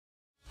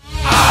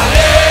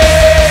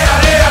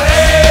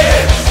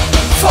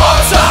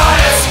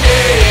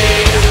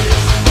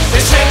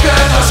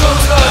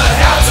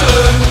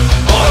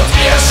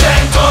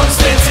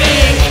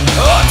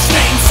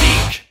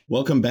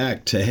Welcome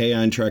back to Hey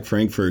Eintracht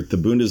Frankfurt, the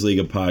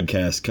Bundesliga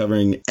podcast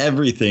covering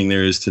everything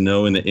there is to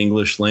know in the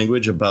English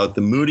language about the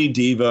moody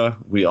diva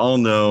we all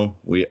know,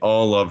 we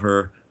all love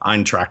her,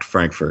 Eintracht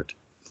Frankfurt.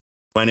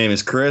 My name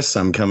is Chris.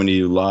 I'm coming to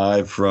you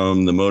live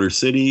from the Motor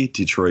City,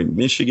 Detroit,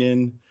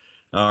 Michigan.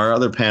 Our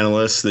other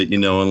panelists that you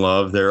know and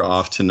love, they're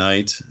off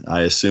tonight.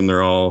 I assume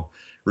they're all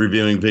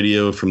reviewing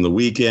video from the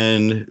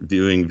weekend,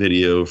 viewing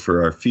video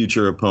for our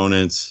future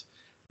opponents.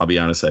 I'll be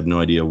honest, I have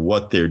no idea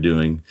what they're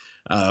doing.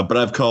 But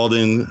I've called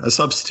in a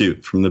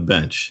substitute from the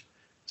bench.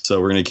 So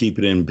we're going to keep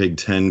it in Big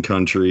Ten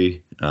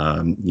country.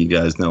 You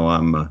guys know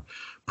I'm a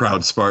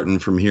proud Spartan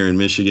from here in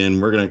Michigan.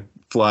 We're going to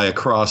fly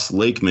across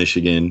Lake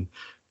Michigan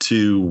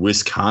to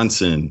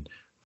Wisconsin,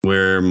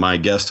 where my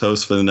guest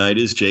host for the night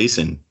is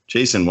Jason.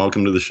 Jason,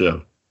 welcome to the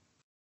show.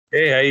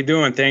 Hey, how you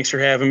doing? Thanks for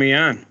having me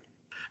on.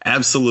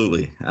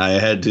 Absolutely. I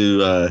had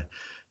to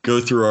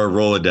go through our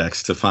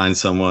Rolodex to find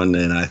someone,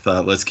 and I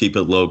thought, let's keep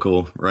it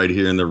local right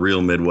here in the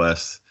real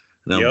Midwest.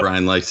 I know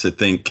Brian likes to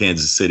think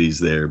Kansas City's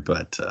there,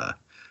 but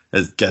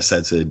I guess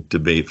that's a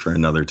debate for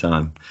another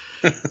time.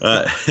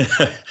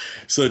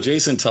 So,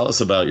 Jason, tell us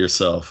about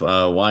yourself.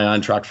 Why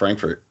Eintracht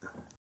Frankfurt?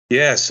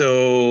 Yeah,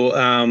 so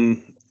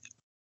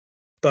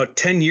about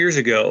 10 years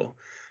ago,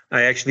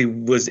 I actually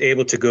was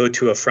able to go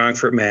to a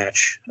Frankfurt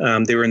match.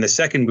 They were in the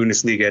second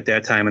Bundesliga at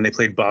that time, and they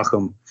played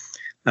Bochum.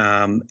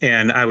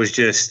 And I was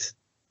just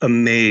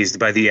amazed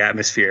by the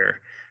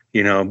atmosphere.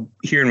 You know,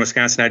 here in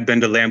Wisconsin, I'd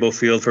been to Lambeau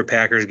Field for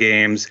Packers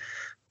games,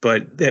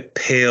 but that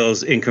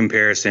pales in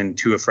comparison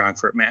to a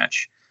Frankfurt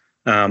match.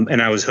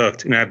 And I was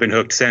hooked, and I've been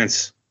hooked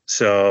since.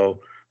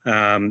 So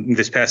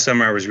this past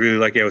summer, I was really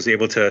lucky. I was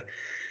able to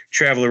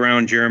travel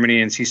around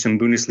Germany and see some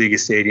Bundesliga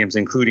stadiums,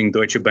 including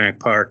Deutsche Bank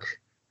Park,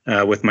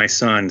 with my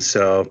son.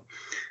 So,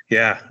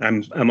 yeah,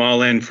 I'm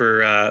all in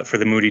for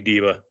the Moody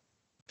Diva.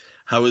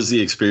 How was the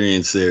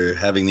experience there,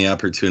 having the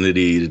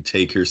opportunity to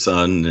take your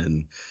son?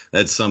 And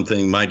that's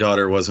something, my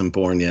daughter wasn't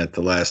born yet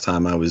the last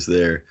time I was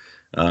there.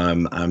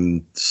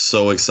 I'm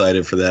so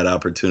excited for that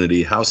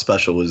opportunity. How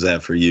special was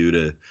that for you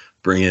to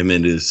bring him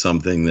into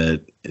something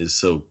that is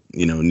so,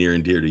 near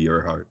and dear to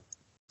your heart?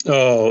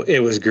 Oh, it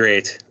was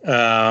great.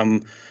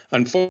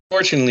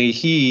 Unfortunately,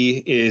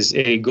 he is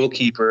a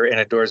goalkeeper and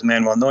adores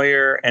Manuel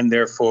Neuer, and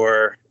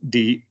therefore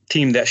the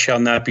team that shall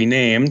not be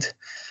named.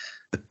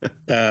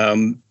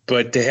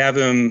 But to have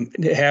him,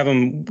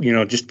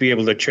 just be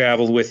able to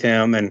travel with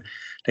him and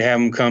to have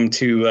him come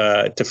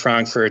to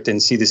Frankfurt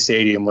and see the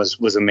stadium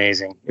was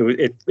amazing.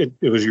 It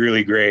was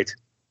really great.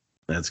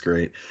 That's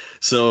great.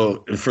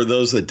 So for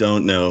those that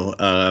don't know,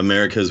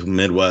 America's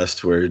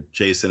Midwest, where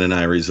Jason and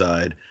I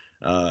reside,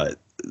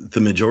 the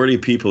majority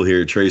of people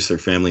here trace their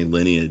family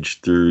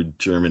lineage through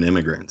German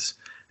immigrants.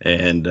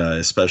 And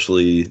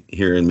especially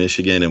here in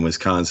Michigan and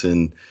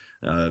Wisconsin,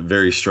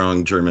 very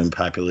strong German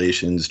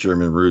populations,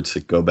 German roots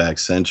that go back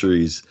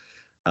centuries.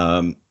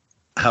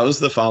 How's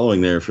the following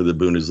there for the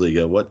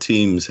Bundesliga? What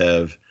teams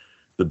have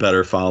the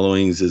better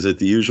followings? Is it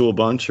the usual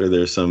bunch, or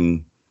there's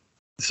some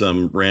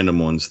random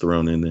ones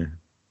thrown in there?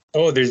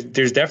 Oh,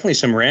 there's definitely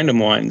some random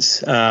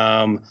ones.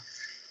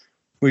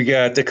 We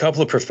got a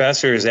couple of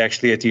professors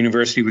actually at the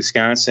University of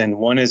Wisconsin.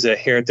 One is a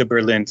Hertha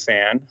Berlin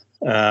fan.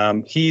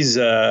 And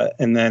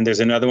then there's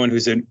another one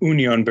who's an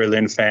Union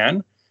Berlin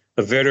fan,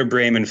 a Werder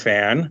Bremen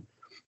fan.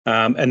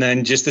 And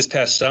then just this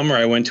past summer,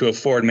 I went to a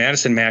Ford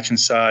Madison match and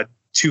saw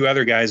two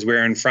other guys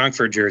wearing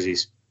Frankfurt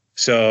jerseys.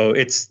 So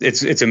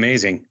it's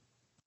amazing.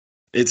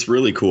 It's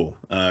really cool.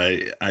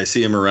 I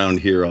see him around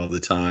here all the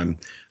time.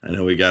 I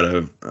know we got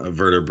a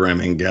Werder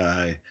Bremen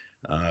guy.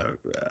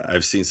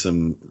 I've seen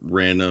some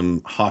random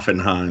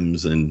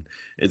Hoffenheims, and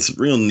it's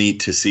real neat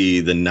to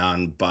see the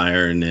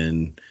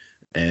non-Bayern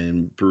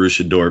and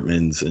Borussia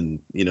Dortmunds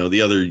and,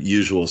 the other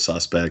usual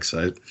suspects.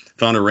 I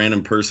found a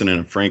random person in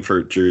a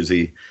Frankfurt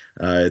jersey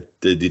at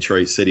the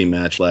Detroit City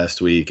match last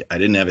week. I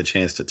didn't have a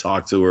chance to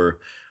talk to her.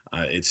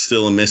 It's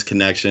still a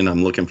misconnection.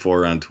 I'm looking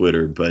for her on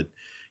Twitter. But,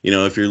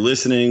 if you're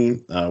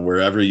listening,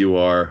 wherever you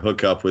are,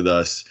 hook up with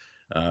us.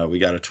 We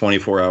got a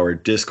 24-hour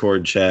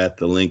Discord chat.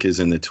 The link is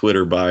in the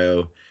Twitter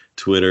bio,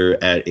 Twitter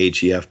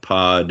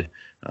 @HEFpod.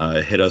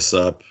 Hit us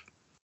up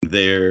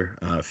there,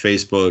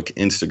 Facebook,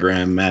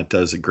 Instagram. Matt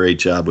does a great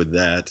job with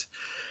that.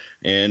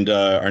 And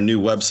our new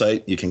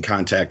website, you can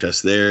contact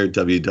us there,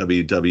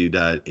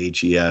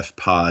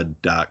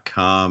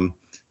 www.hefpod.com.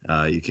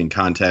 You can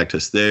contact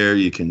us there.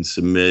 You can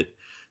submit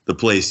the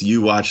place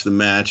you watch the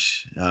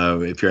match.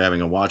 If you're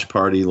having a watch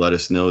party, let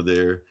us know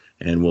there,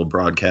 and we'll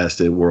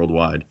broadcast it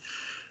worldwide.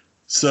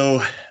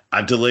 So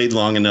I've delayed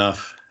long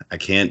enough. I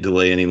can't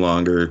delay any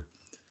longer.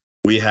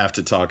 We have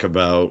to talk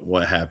about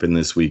what happened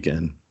this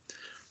weekend.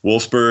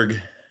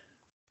 Wolfsburg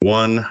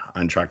 1,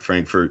 Eintracht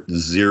Frankfurt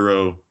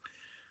 0.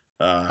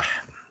 You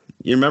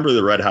remember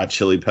the Red Hot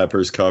Chili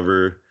Peppers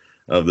cover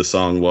of the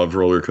song Love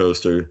Roller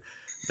Coaster?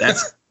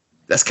 That's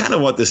kind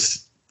of what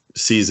this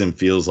season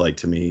feels like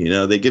to me.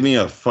 They give me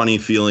a funny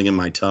feeling in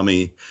my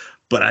tummy,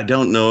 but I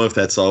don't know if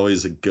that's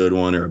always a good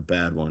one or a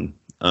bad one.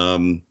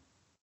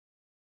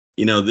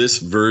 This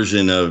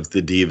version of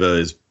the diva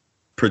is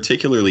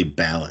particularly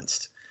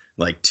balanced.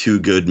 like 2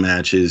 good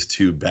matches,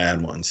 2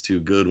 bad ones, 2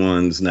 good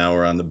ones. Now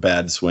we're on the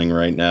bad swing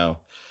right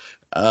now.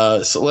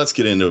 So let's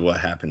get into what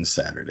happened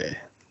Saturday.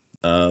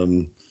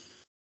 In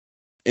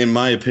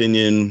my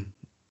opinion,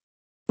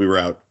 we were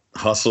out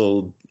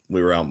hustled,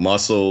 we were out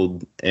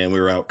muscled, and we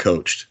were out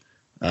coached.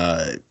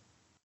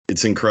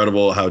 It's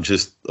incredible how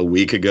just a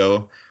week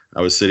ago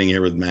I was sitting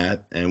here with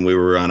Matt and we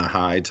were on a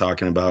high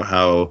talking about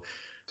how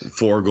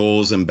 4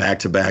 goals in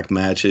back-to-back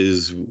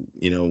matches,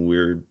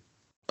 we're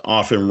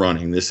off and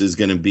running. This is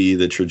going to be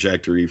the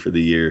trajectory for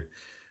the year.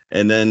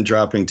 And then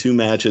dropping 2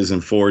 matches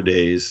in 4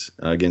 days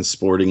against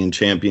Sporting in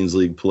Champions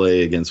League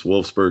play, against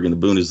Wolfsburg in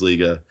the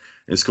Bundesliga,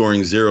 and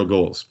scoring 0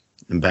 goals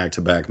in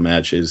back-to-back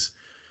matches.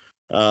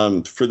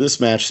 For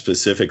this match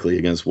specifically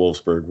against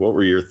Wolfsburg, what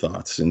were your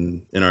thoughts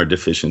in our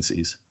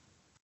deficiencies?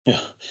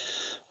 Yeah,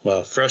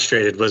 well,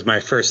 frustrated was my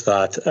first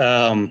thought.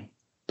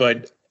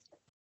 But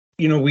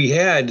we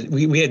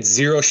had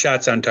 0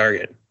 shots on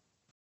target.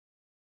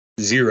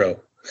 0.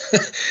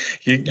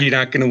 You're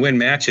not going to win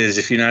matches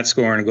if you're not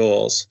scoring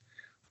goals.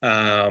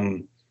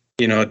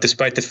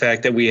 Despite the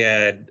fact that we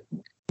had,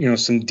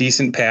 some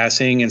decent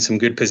passing and some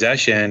good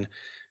possession,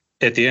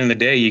 at the end of the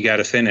day, you got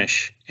to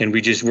finish, and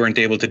we just weren't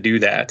able to do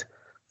that.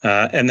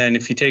 And then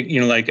if you take,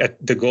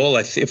 the goal,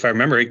 if I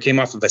remember, it came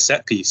off of a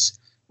set piece,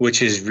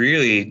 which is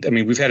really,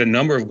 we've had a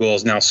number of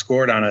goals now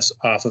scored on us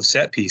off of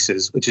set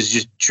pieces, which is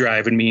just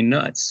driving me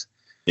nuts.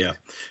 Yeah.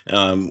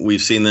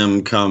 We've seen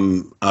them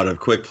come out of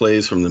quick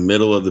plays from the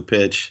middle of the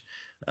pitch,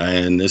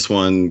 and this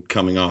one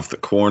coming off the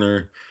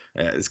corner.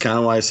 It's kind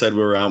of why I said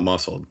we were out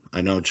muscled. I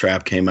know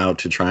Trapp came out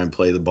to try and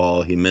play the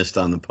ball. He missed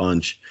on the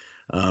punch.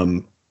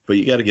 But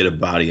you got to get a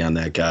body on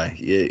that guy.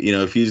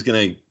 If he's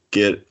going to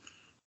get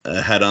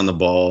a head on the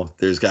ball,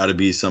 there's got to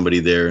be somebody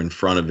there in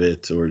front of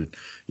it, or,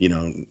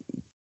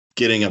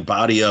 getting a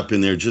body up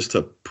in there just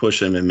to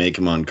push him and make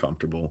him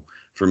uncomfortable.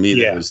 For me,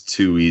 that was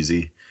too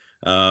easy.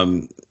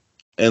 And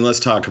let's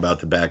talk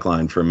about the back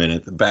line for a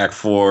minute. The back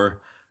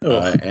 4,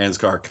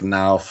 Ansgar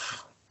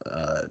Knauf,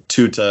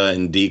 Tuta,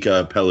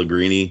 Ndika,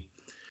 Pellegrini.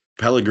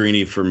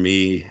 Pellegrini, for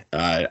me,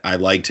 I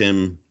liked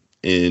him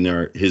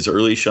in his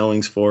early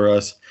showings for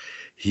us.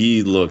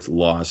 He looked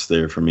lost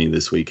there for me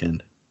this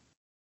weekend.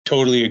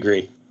 Totally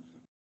agree.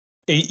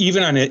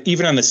 Even on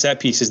the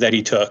set pieces that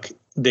he took,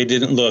 they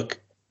didn't look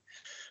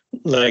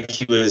like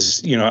he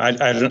was, I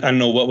don't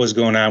know what was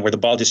going on, where the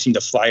ball just seemed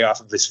to fly off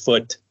of his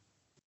foot.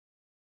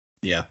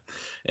 Yeah.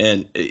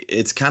 And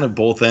it's kind of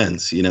both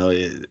ends.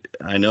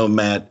 I know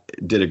Matt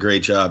did a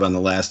great job on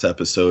the last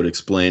episode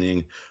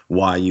explaining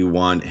why you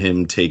want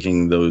him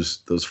taking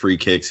those free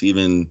kicks,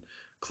 even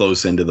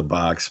close into the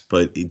box,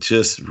 but it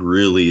just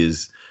really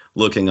is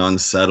looking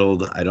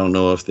unsettled. I don't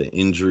know if the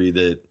injury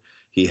that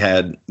he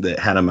had that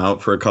had him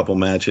out for a couple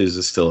matches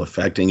is still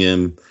affecting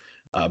him.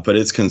 But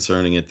it's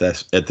concerning at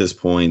this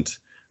point.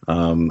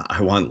 I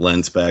want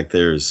Lentz back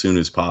there as soon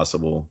as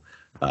possible,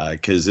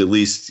 because at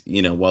least,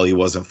 while he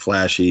wasn't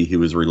flashy, he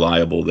was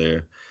reliable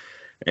there.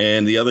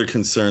 And the other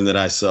concern that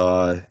I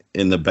saw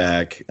in the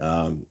back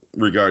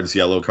regards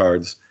yellow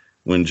cards.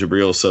 When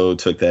Jabril Sow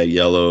took that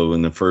yellow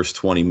in the first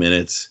 20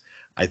 minutes,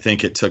 I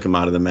think it took him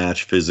out of the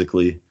match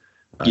physically.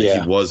 He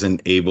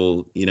wasn't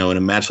able, in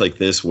a match like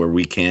this where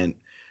we can't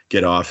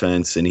get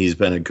offense, and he's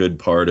been a good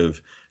part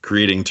of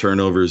creating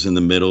turnovers in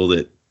the middle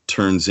that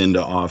turns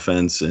into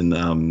offense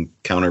and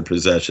counter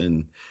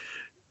possession.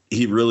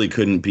 He really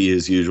couldn't be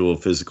his usual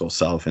physical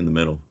self in the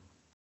middle.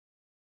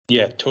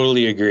 Yeah,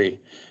 totally agree.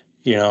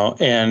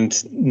 And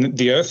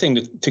the other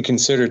thing to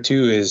consider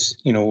too is,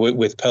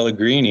 with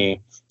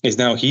Pellegrini is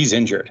now he's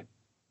injured.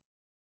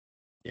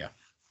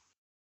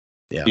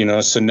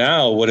 Yeah. So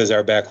now what does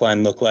our back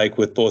line look like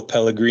with both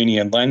Pellegrini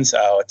and Lentz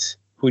out?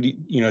 Who do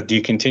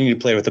you continue to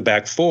play with the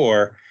back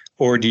 4,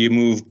 or do you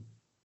move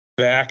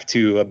back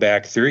to a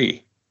back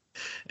 3?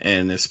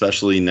 And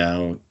especially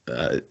now,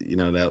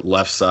 that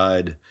left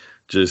side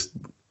just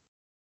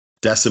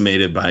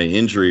decimated by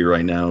injury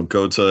right now.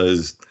 Gota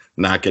is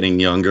not getting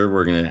younger.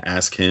 We're going to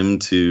ask him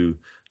to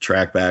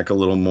track back a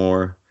little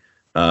more.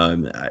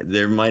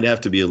 There might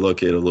have to be a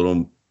look at a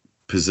little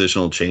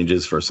positional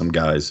changes for some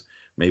guys.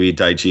 Maybe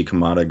Daichi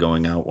Kamada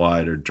going out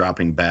wide or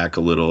dropping back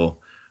a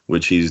little,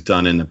 which he's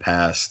done in the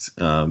past,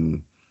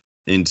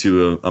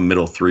 into a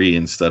middle 3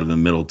 instead of a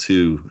middle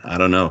 2. I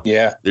don't know.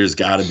 Yeah. There's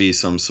got to be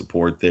some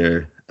support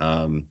there.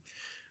 The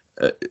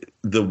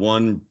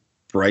one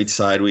bright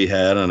side we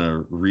had on a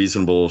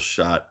reasonable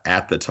shot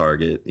at the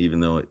target, even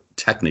though it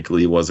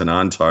technically wasn't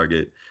on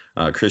target,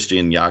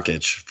 Christian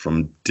Jakic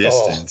from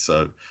distance,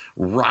 a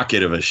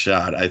rocket of a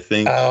shot. I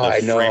think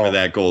the frame of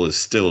that goal is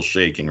still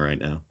shaking right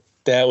now.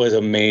 That was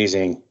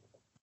amazing.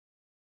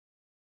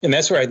 And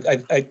that's where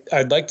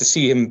I'd like to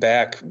see him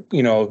back,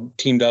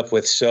 teamed up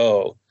with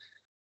So,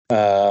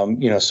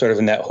 sort of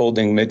in that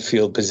holding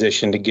midfield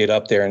position to get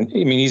up there. And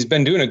he's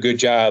been doing a good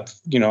job,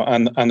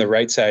 on the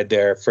right side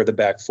there for the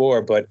back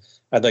 4, but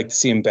I'd like to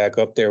see him back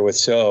up there with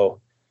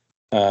So.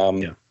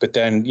 But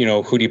then,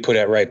 who do you put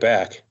at right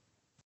back?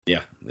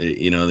 Yeah.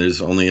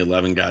 There's only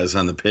 11 guys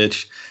on the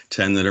pitch,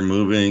 10 that are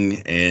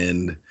moving.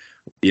 And,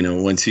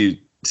 once you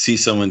see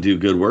someone do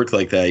good work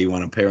like that, you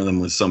want to pair them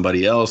with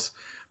somebody else,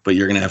 but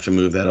you're going to have to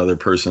move that other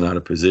person out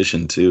of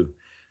position too.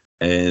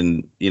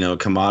 And,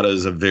 Kamada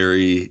is a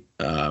very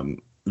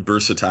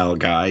versatile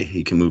guy.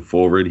 He can move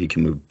forward. He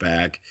can move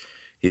back.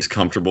 He's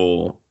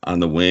comfortable on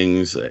the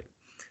wings.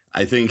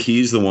 I think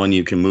he's the one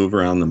you can move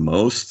around the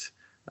most.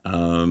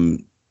 Kolo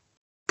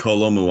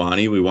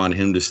Muani, we want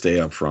him to stay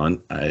up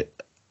front.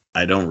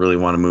 I don't really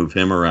want to move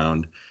him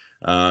around.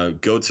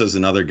 Goetz is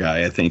another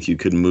guy I think you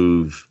could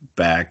move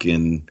back,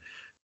 and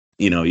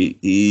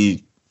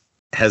he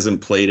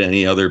hasn't played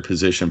any other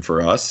position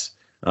for us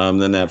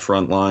than that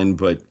front line,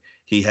 but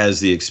he has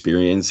the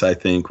experience, I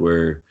think,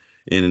 where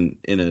in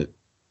a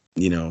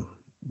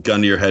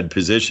gun to your head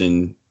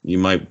position, you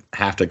might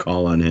have to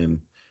call on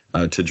him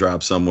to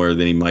drop somewhere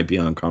that he might be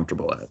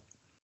uncomfortable at.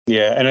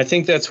 Yeah, and I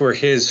think that's where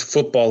his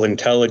football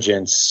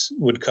intelligence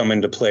would come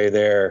into play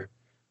there.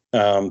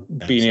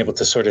 Being able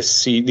to sort of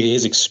see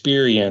his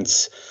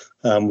experience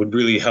would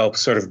really help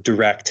sort of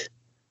direct,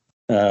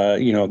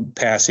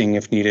 passing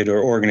if needed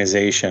or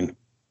organization.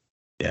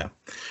 Yeah.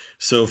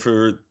 So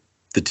for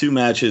the two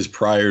matches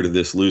prior to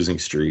this losing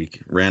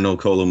streak, Randall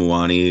Kolo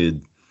Muani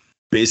had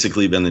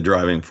basically been the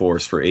driving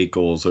force for 8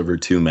 goals over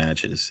 2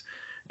 matches.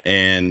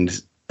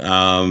 And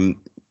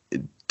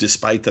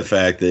despite the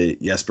fact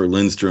that Jesper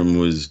Lindstrom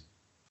was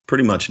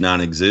pretty much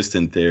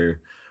non-existent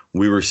there,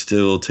 we were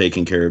still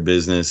taking care of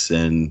business,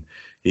 and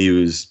he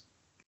was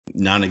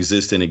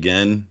non-existent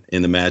again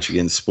in the match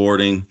against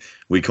Sporting.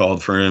 We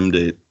called for him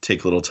to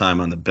take a little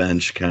time on the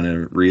bench, kind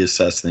of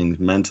reassess things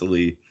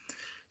mentally.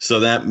 So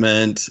that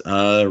meant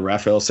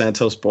Rafael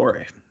Santos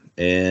Borré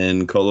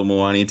and Kolo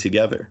Muani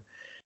together.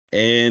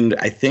 And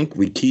I think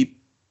we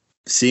keep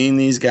seeing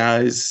these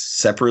guys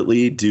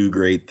separately do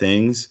great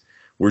things.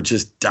 We're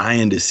just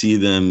dying to see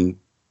them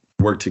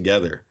work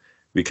together,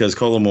 because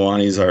Kolo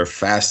Muani is our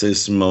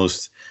fastest,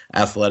 most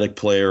athletic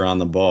player on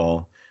the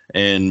ball,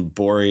 and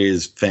Borré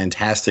is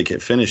fantastic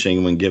at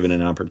finishing when given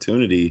an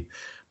opportunity,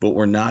 but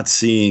we're not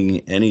seeing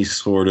any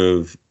sort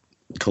of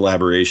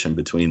collaboration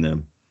between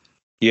them.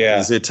 Yeah.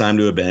 Is it time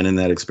to abandon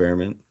that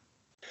experiment?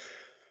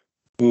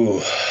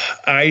 Ooh,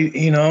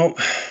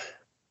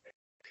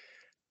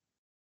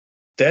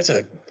 that's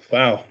a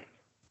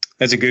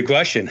good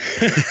question.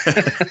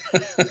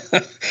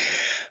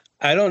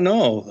 I don't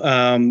know.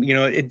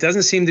 It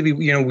doesn't seem to be,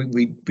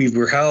 we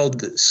were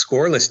held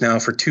scoreless now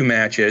for 2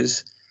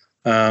 matches.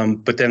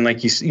 But then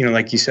like you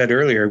said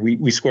earlier,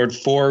 we scored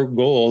 4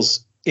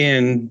 goals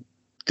in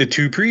the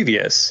 2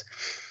 previous,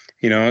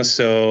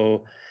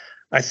 so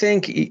I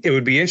think it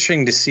would be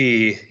interesting to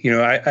see,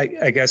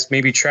 I guess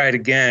maybe try it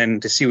again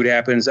to see what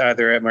happens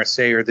either at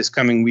Marseille or this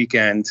coming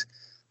weekend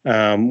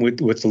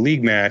with the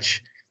league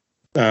match.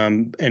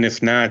 And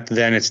if not,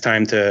 then it's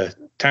time to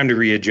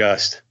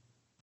readjust.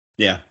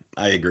 Yeah,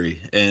 I agree.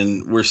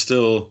 And we're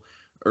still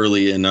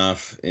early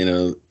enough in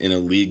a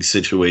league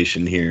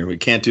situation here. We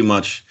can't do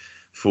much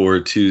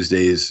for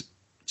Tuesday's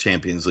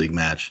Champions League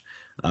match.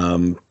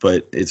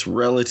 But it's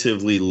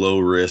relatively low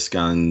risk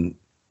on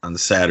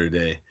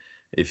Saturday.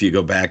 If you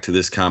go back to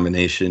this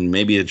combination,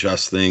 maybe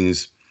adjust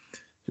things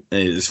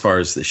as far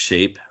as the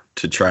shape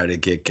to try to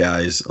get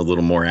guys a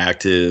little more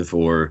active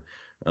or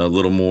a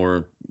little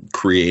more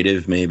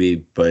creative maybe,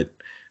 but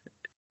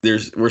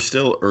we're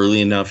still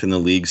early enough in the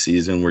league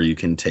season where you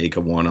can take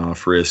a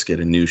one-off risk at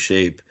a new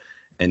shape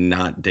and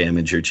not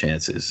damage your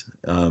chances.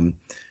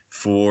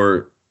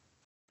 For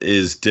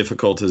as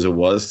difficult as it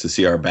was to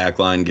see our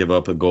backline give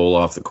up a goal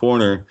off the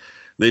corner,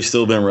 they've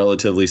still been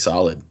relatively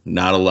solid,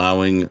 not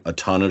allowing a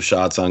ton of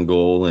shots on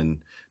goal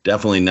and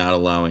definitely not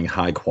allowing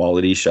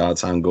high-quality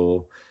shots on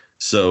goal.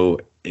 So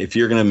if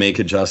you're going to make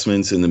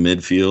adjustments in the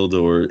midfield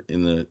or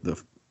in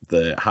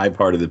the high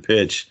part of the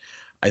pitch,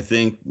 I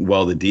think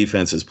while the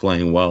defense is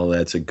playing well,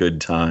 that's a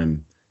good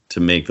time to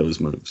make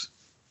those moves.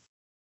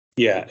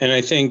 Yeah, and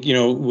I think,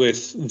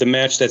 with the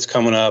match that's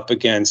coming up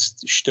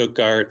against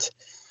Stuttgart,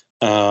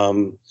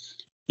 I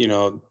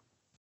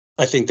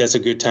think that's a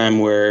good time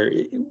where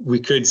we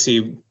could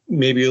see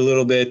maybe a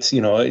little bit,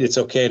 it's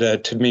okay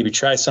to maybe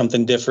try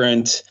something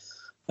different.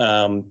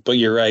 But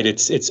you're right.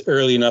 It's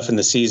early enough in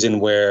the season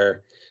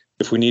where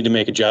if we need to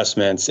make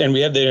adjustments, and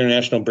we have the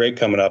international break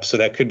coming up, so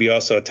that could be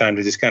also a time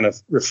to just kind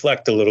of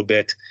reflect a little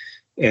bit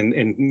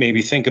and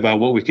maybe think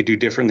about what we could do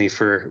differently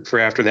for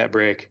after that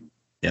break.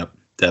 Yep,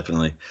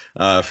 definitely.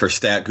 For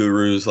stat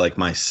gurus like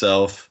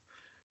myself,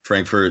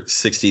 Frankfurt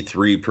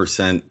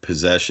 63%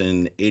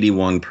 possession,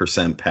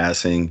 81%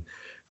 passing,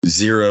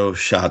 0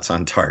 shots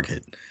on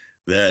target.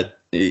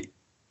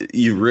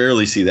 You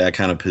rarely see that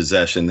kind of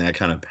possession, that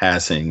kind of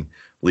passing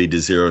lead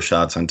to 0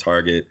 shots on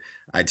target.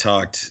 I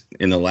talked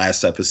in the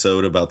last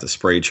episode about the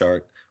spray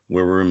chart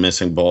where we're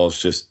missing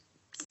balls just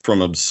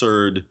from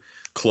absurd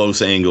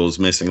close angles,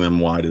 missing them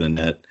wide of the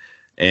net.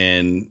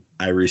 And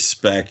I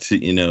respect,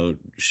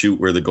 shoot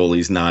where the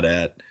goalie's not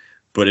at.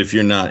 But if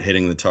you're not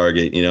hitting the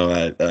target,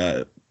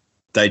 Daichi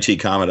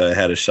Kamada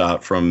had a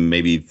shot from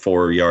maybe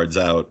 4 yards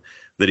out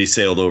that he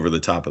sailed over the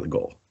top of the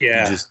goal.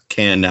 Yeah. You just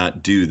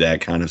cannot do that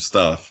kind of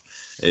stuff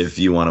if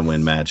you want to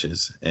win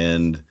matches.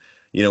 And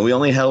we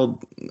only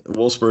held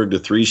Wolfsburg to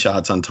 3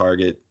 shots on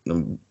target.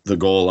 The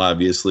goal,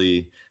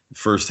 obviously,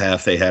 first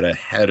half they had a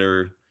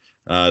header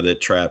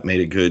that Trapp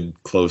made a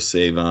good close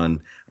save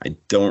on. I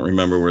don't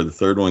remember where the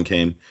third one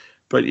came,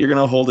 but you're going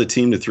to hold a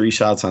team to 3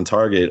 shots on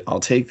target. I'll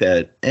take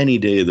that any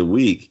day of the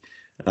week.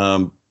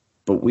 But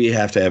we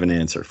have to have an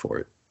answer for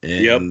it.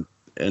 And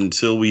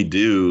until we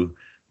do,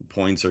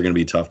 points are going to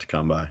be tough to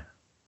come by.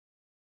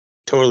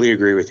 Totally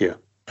agree with you.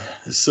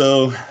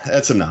 So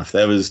that's enough.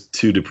 That was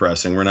too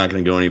depressing. We're not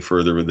going to go any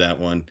further with that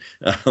one.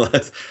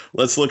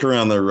 Let's look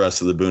around the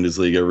rest of the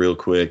Bundesliga real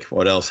quick.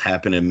 What else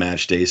happened in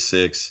match day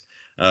 6?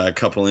 A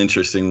couple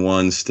interesting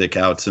ones stick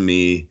out to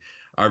me.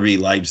 RB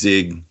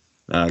Leipzig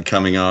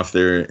coming off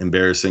their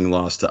embarrassing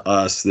loss to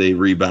us. They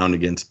rebound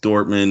against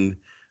Dortmund,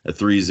 a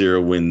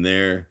 3-0 win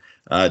there.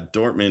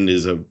 Dortmund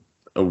is a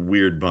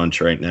weird bunch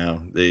right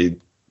now. They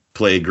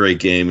play a great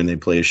game and they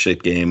play a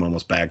shit game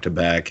almost back to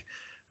back.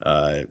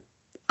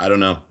 I don't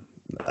know.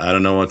 I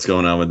don't know what's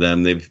going on with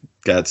them. They've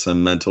got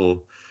some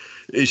mental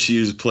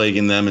issues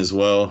plaguing them as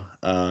well.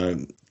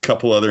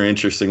 Couple other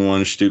interesting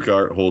ones.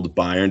 Stuttgart holds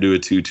Bayern to a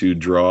 2-2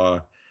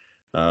 draw.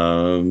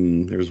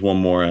 There's one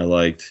more I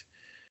liked.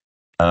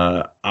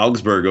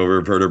 Augsburg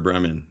over Werder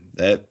Bremen.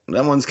 That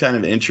one's kind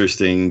of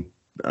interesting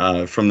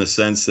from the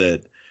sense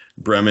that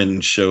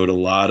Bremen showed a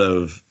lot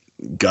of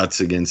guts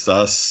against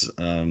us.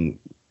 And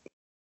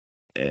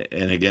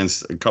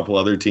against a couple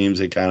other teams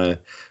they kind of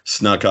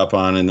snuck up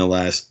on in the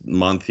last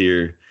month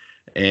here.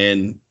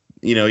 And,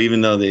 even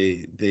though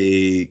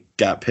they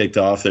got picked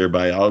off there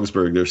by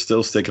Augsburg, they're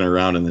still sticking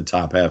around in the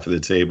top half of the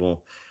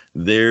table.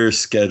 Their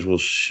schedule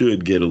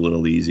should get a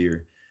little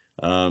easier.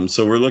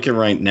 So we're looking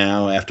right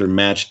now after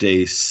match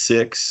day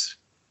 6,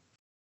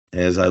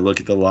 as I look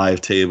at the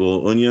live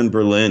table, Union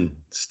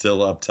Berlin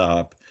still up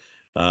top.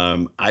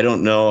 I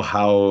don't know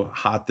how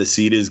hot the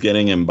seat is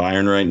getting in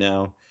Bayern right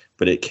now,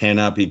 but it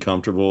cannot be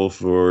comfortable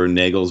for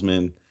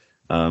Nagelsmann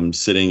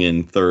sitting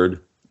in third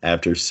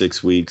after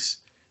 6 weeks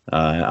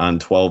on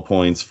 12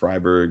 points.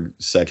 Freiburg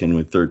second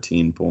with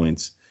 13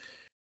 points.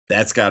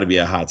 That's got to be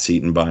a hot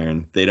seat in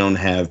Bayern. They don't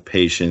have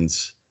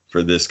patience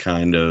for this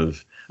kind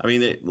of –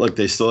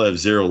 they still have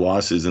 0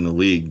 losses in the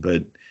league,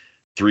 but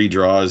 3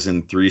 draws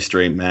in 3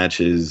 straight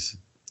matches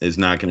is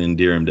not going to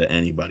endear him to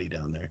anybody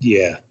down there.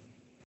 Yeah.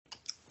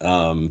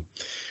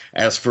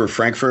 As for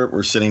Frankfurt,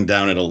 we're sitting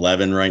down at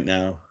 11 right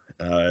now.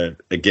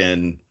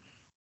 Again,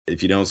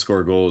 if you don't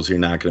score goals, you're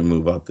not going to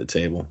move up the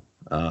table.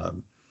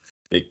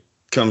 It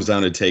comes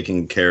down to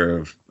taking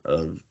care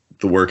of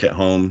the work at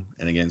home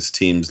and against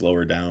teams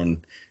lower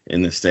down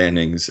in the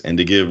standings, and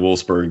to give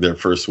Wolfsburg their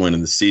first win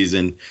of the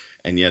season,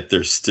 and yet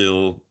they're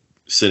still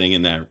sitting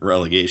in that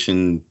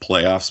relegation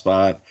playoff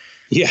spot.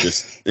 Yeah,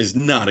 just is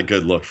not a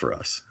good look for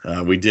us.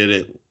 We did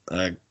it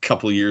a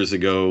couple of years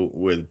ago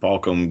with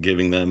Bochum,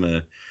 giving them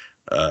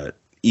a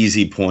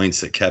easy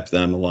points that kept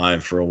them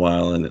alive for a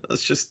while. And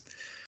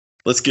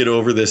let's get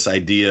over this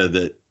idea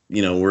that,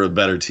 we're a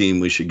better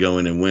team. We should go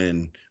in and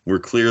win. We're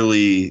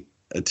clearly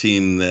a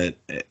team that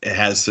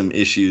has some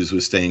issues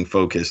with staying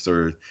focused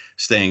or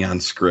staying on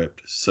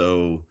script.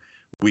 So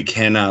we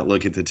cannot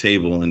look at the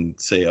table and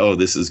say, oh,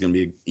 this is going to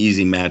be an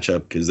easy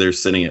matchup because they're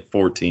sitting at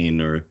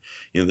 14, or,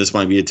 this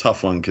might be a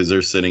tough one because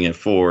they're sitting at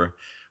 4.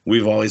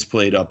 We've always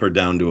played up or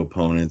down to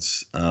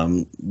opponents.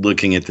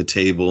 Looking at the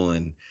table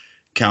and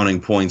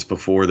counting points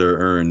before they're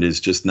earned is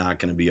just not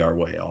going to be our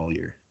way all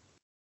year.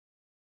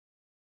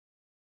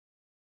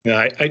 No,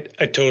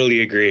 I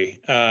totally agree.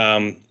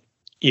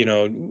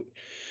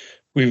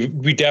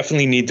 We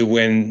definitely need to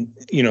win,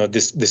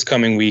 this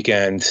coming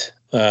weekend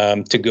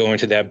to go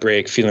into that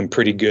break feeling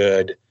pretty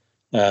good.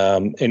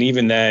 And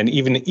even then,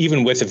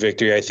 even with a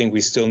victory, I think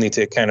we still need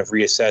to kind of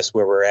reassess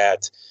where we're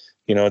at.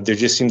 There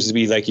just seems to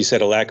be, like you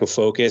said, a lack of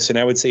focus, and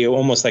I would say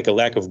almost like a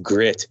lack of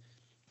grit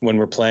when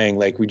we're playing.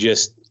 Like we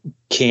just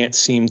can't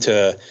seem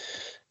to,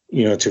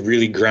 to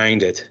really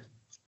grind it.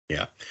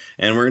 Yeah.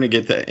 And we're going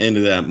to get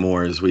into that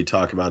more as we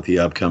talk about the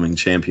upcoming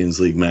Champions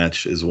League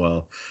match as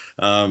well.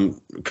 A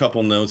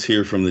couple notes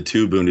here from the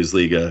 2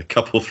 Bundesliga, a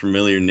couple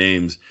familiar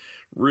names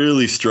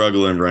really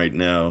struggling right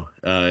now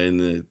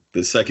in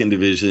the second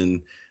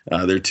division.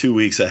 They're 2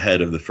 weeks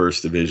ahead of the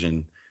first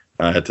division.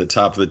 At the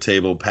top of the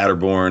table,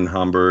 Paderborn,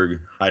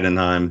 Hamburg,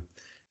 Heidenheim,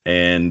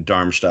 and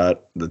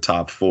Darmstadt, the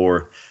top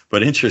 4.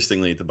 But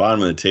interestingly, at the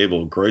bottom of the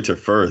table, Greuther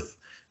Fürth,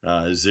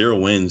 0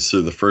 wins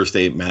through the first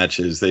 8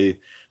 matches. They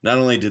not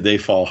only did they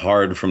fall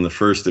hard from the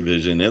first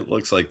division, it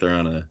looks like they're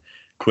on a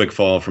quick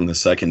fall from the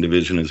second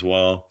division as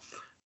well.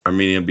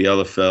 Arminia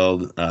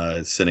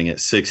Bielefeld sitting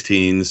at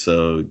 16.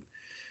 So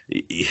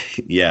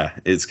yeah,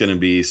 it's going to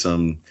be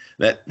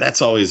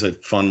that's always a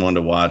fun one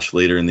to watch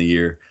later in the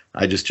year.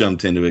 I just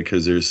jumped into it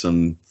because there's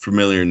some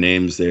familiar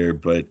names there,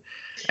 but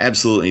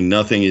absolutely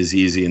nothing is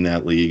easy in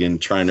that league,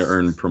 and trying to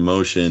earn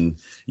promotion,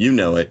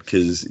 it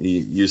because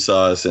you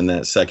saw us in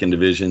that second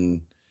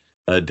division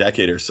a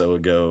decade or so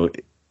ago.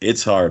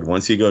 It's hard.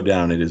 Once you go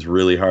down, it is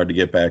really hard to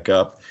get back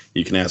up.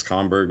 You can ask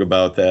Hamburg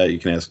about that. You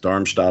can ask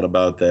Darmstadt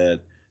about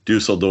that.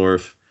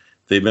 Dusseldorf.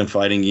 They've been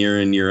fighting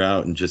year in, year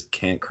out and just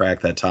can't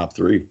crack that top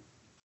 3.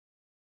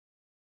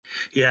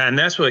 Yeah, and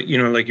that's what,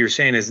 like you're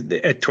saying, is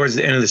towards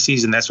the end of the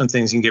season, that's when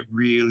things can get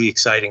really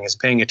exciting. Is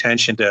paying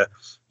attention to,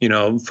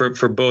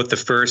 for both the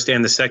first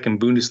and the second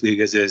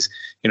Bundesligas is,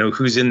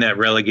 who's in that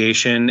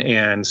relegation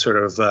and sort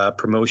of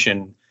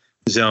promotion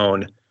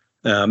zone,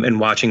 and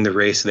watching the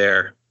race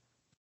there.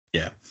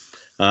 Yeah.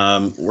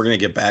 We're going to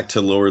get back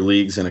to lower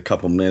leagues in a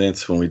couple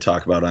minutes when we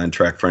talk about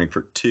Eintracht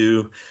Frankfurt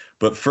 2.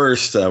 But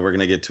first, we're going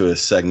to get to a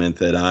segment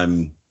that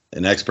I'm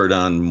an expert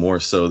on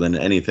more so than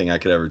anything I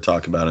could ever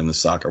talk about in the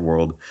soccer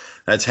world.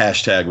 That's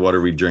hashtag what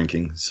are we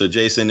drinking? So,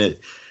 Jason,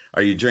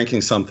 are you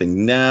drinking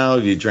something now?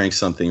 Have you drank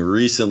something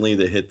recently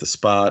that hit the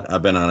spot?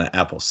 I've been on an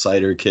apple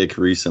cider kick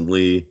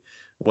recently.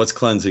 What's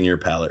cleansing your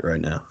palate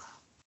right now?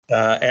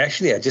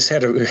 Actually, I just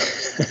had a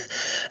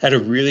had a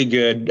really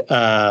good.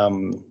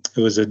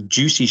 It was a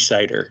juicy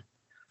cider,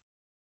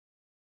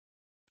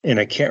 and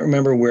I can't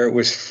remember where it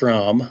was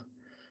from,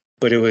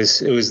 but it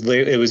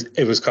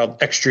was called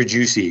Extra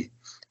Juicy,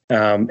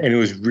 and it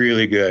was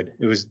really good.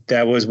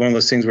 That was one of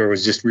those things where it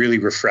was just really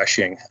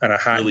refreshing on a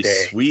hot really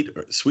day.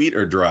 Sweet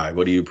or dry?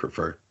 What do you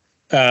prefer?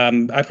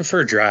 I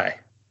prefer dry.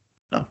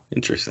 Oh,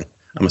 interesting.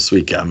 I'm a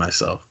sweet guy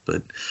myself,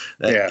 but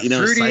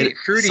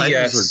fruity,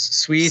 yes.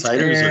 Sweet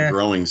ciders are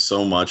growing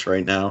so much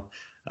right now.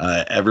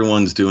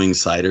 Everyone's doing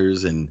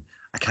ciders, and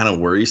I kind of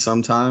worry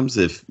sometimes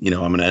if I'm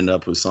going to end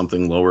up with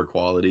something lower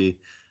quality.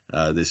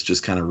 This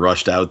just kind of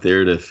rushed out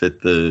there to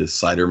fit the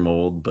cider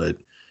mold, but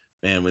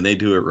man, when they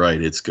do it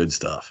right, it's good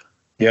stuff.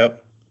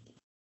 Yep.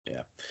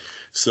 Yeah.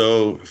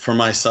 So for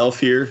myself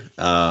here,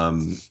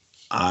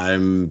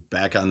 I'm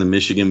back on the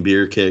Michigan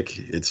beer kick.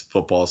 It's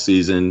football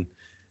season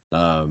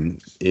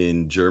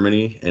in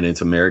Germany, and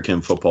it's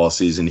American football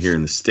season here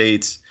in the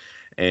States.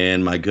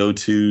 And my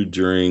go-to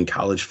during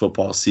college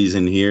football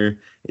season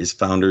here is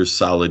Founders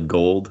Solid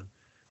Gold.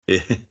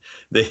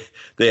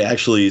 They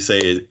actually say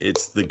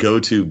it's the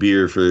go-to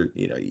beer for,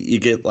 you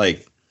get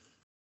like,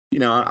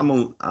 I'm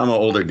an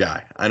older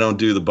guy. I don't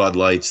do the Bud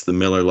Lights, the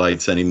Miller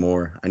Lights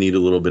anymore. I need a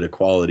little bit of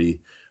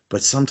quality,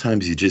 but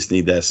sometimes you just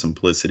need that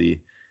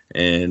simplicity.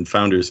 And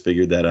Founders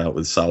figured that out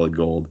with Solid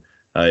Gold.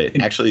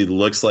 It actually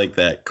looks like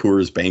that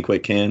Coors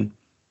Banquet can,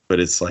 but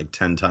it's like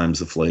 10 times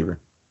the flavor.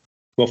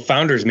 Well,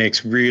 Founders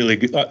makes really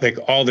good, like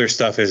all their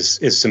stuff is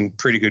some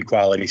pretty good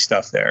quality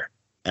stuff there.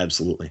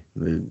 Absolutely.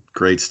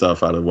 Great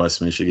stuff out of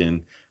West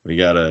Michigan. We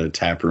got a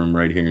tap room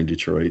right here in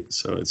Detroit,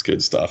 so it's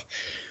good stuff.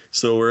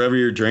 So wherever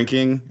you're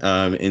drinking,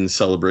 in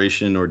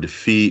celebration or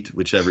defeat,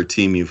 whichever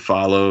team you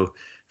follow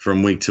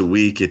from week to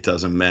week, it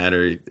doesn't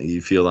matter.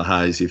 You feel the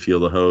highs, you feel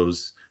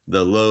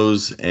the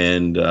lows,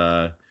 and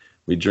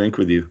we drink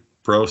with you.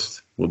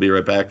 Prost. We'll be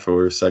right back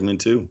for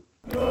segment 2.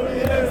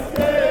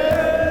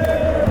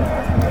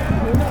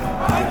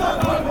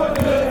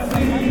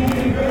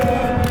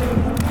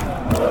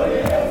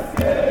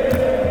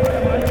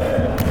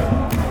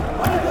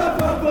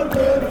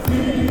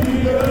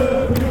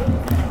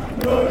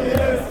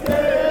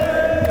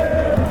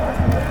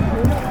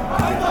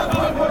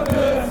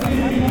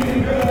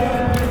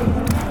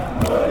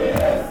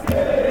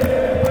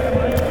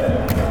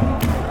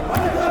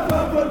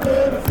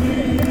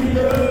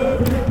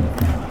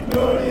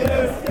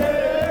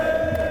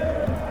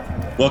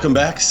 Welcome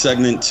back.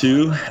 Segment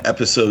 2,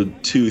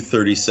 episode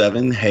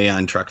 237. Hey,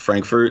 Eintracht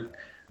Frankfurt.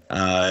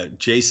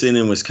 Jason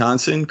in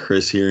Wisconsin,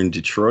 Chris here in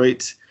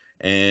Detroit.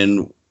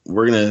 And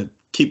we're going to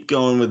keep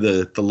going with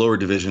the lower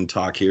division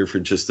talk here for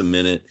just a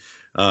minute.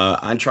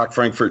 Eintracht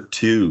Frankfurt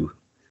 2,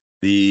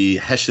 the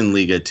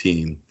Hessenliga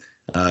team,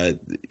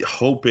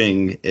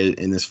 hoping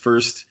in this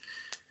first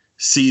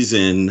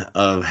season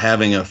of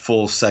having a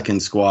full second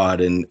squad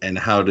and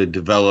how to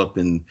develop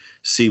and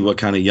see what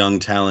kind of young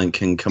talent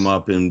can come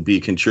up and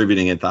be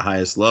contributing at the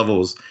highest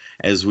levels,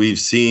 as we've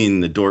seen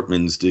the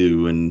Dortmunds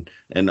do and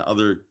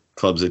other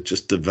clubs that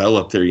just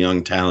develop their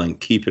young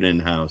talent, keep it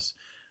in-house.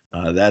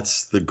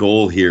 That's the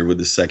goal here with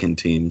the second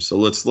team. So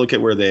let's look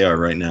at where they are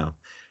right now.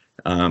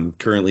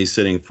 Currently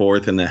sitting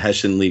fourth in the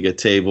Hessenliga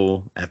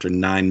table after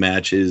 9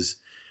 matches.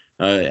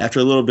 After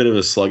a little bit of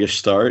a sluggish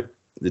start,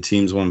 the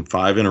team's won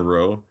 5 in a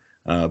row.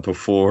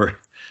 Before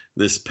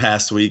this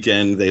past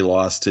weekend, they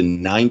lost to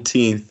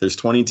 19th. There's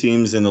 20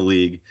 teams in the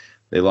league.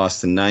 They lost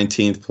to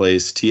 19th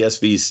place,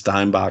 TSV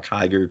Steinbach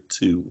Heiger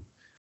 2.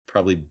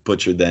 Probably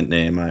butchered that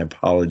name. I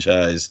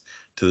apologize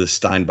to the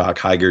Steinbach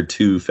Heiger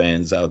 2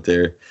 fans out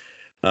there.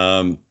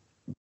 But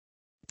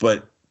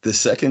the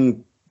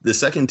second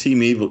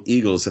team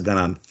Eagles have been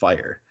on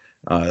fire.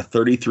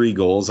 33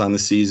 goals on the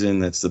season.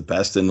 That's the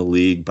best in the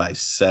league by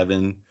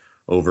 7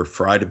 over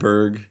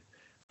Freiburg.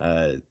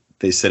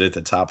 They sit at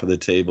the top of the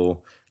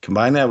table.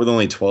 Combine that with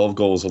only 12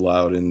 goals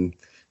allowed, and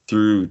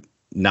through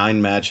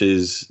 9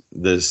 matches,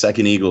 the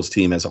second Eagles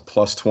team has a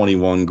plus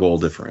 21 goal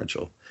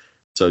differential.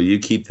 So you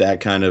keep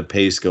that kind of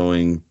pace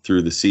going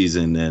through the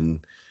season,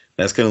 and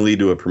that's going to lead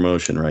to a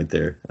promotion right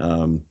there.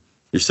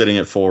 You're sitting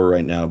at 4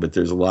 right now, but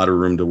there's a lot of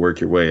room to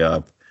work your way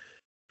up.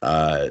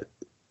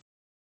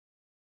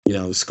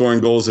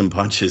 Scoring goals and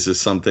punches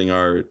is something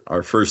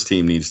our first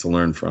team needs to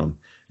learn from.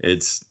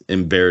 It's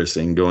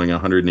embarrassing going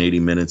 180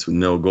 minutes with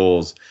no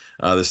goals.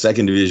 The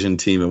second division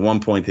team, at one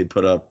point, they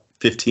put up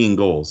 15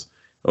 goals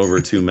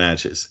over 2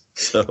 matches.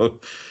 So,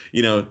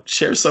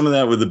 share some of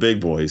that with the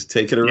big boys.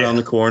 Take it around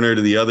the corner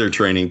to the other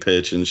training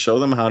pitch and show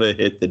them how to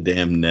hit the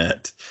damn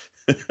net.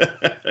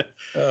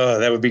 Oh,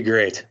 that would be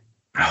great.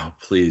 Oh,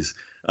 please.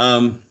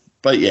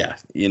 But yeah,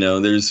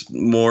 there's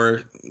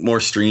more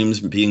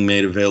streams being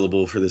made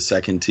available for the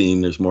second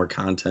team. There's more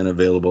content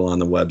available on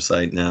the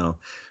website now.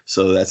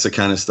 So that's the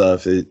kind of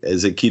stuff,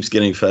 as it keeps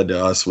getting fed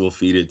to us, we'll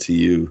feed it to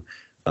you.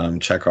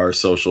 Check our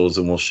socials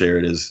and we'll share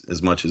it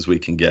as much as we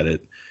can get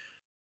it.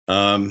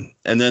 And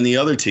then the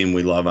other team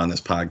we love on this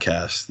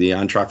podcast, the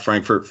Eintracht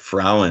Frankfurt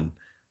Frauen,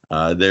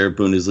 their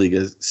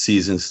Bundesliga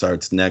season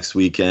starts next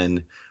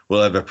weekend.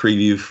 We'll have a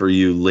preview for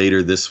you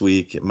later this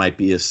week. It might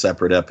be a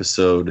separate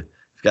episode.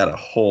 We've got a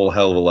whole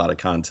hell of a lot of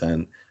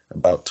content,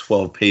 about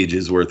 12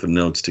 pages worth of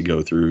notes to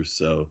go through.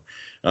 So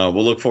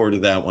we'll look forward to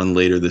that one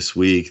later this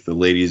week. The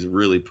ladies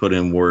really put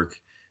in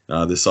work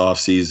this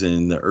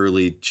offseason. The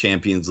early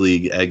Champions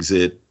League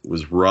exit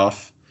was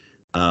rough,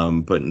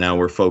 but now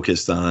we're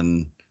focused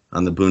on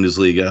the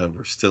Bundesliga.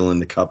 We're still in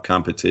the cup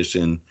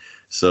competition.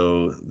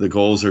 So the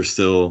goals are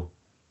still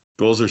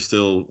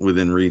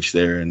within reach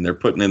there, and they're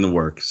putting in the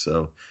work.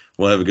 So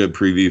we'll have a good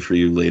preview for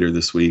you later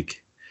this week.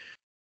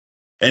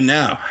 And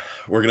now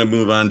we're going to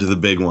move on to the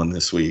big one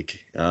this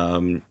week,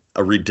 a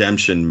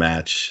redemption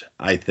match,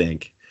 I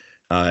think,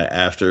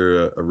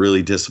 after a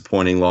really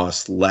disappointing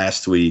loss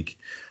last week.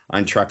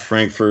 Eintracht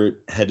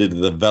Frankfurt headed to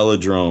the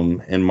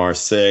Velodrome in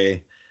Marseille,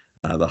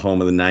 the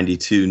home of the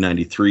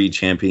 92-93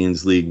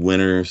 Champions League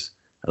winners,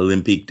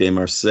 Olympique de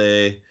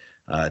Marseille,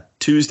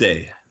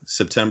 Tuesday,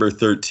 September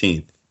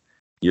 13th.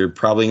 You're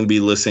probably going to be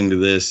listening to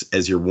this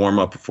as your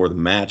warm-up before the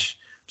match.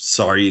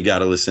 Sorry you got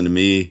to listen to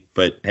me,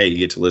 but hey, you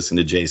get to listen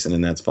to Jason,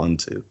 and that's fun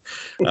too.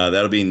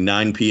 That'll be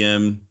 9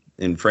 p.m.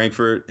 in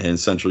Frankfurt and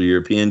Central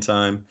European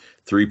time,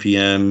 3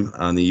 p.m.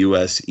 on the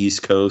U.S.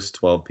 East Coast,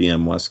 12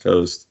 p.m. West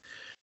Coast.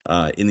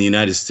 In the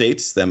United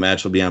States, that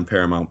match will be on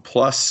Paramount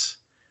Plus.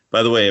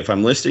 By the way, if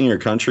I'm listing your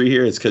country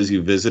here, it's because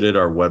you visited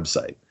our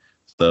website.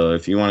 So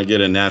if you want to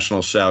get a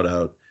national shout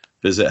out,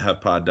 visit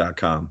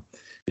hefpod.com.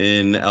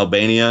 In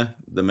Albania,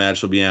 the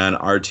match will be on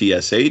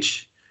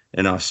RTSH.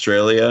 In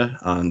Australia,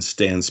 on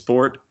Stan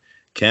Sport.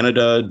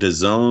 Canada,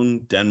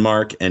 DAZN.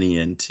 Denmark,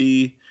 NENT.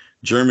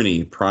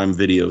 Germany, Prime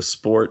Video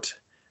Sport.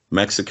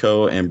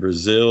 Mexico and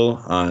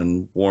Brazil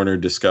on Warner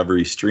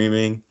Discovery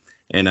Streaming.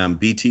 And on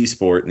BT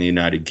Sport in the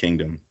United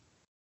Kingdom.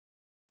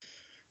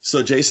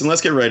 So, Jason,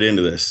 let's get right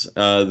into this.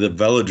 The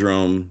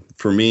Velodrome,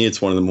 for me,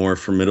 it's one of the more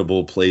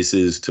formidable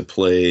places to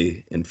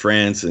play in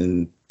France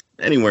and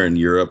anywhere in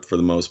Europe for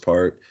the most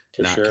part,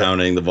 not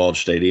counting the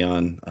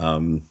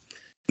Waldstadion.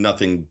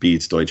 Nothing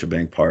beats Deutsche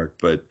Bank Park,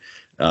 but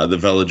the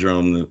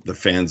Velodrome, the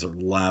fans are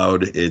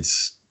loud.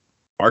 It's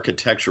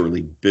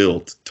architecturally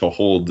built to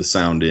hold the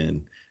sound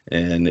in,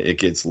 and it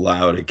gets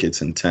loud. It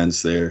gets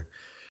intense there.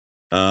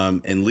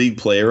 In league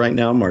play right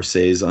now,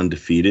 Marseille is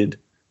undefeated.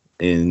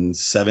 In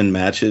 7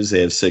 matches,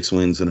 they have 6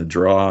 wins and a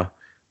draw.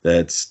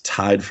 That's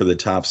tied for the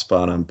top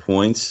spot on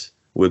points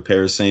with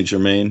Paris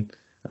Saint-Germain.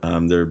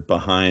 They're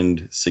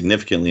behind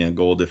significantly on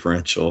goal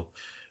differential.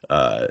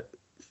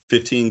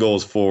 15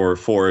 goals for,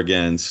 4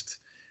 against,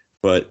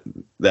 but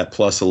that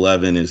plus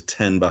 11 is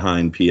 10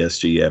 behind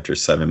PSG after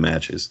 7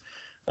 matches.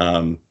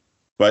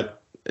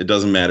 But it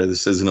doesn't matter.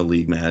 This isn't a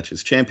league match.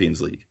 It's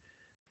Champions League.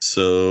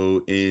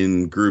 So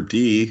in Group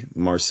D,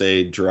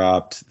 Marseille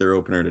dropped their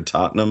opener to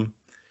Tottenham.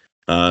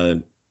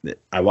 I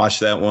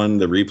watched that one,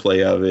 the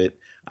replay of it.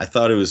 I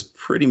thought it was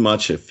pretty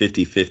much a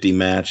 50-50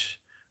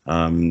 match.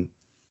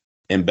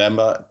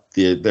 Mbemba,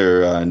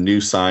 their new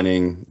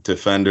signing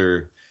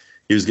defender,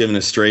 he was given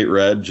a straight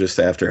red just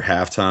after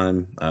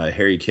halftime.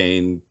 Harry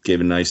Kane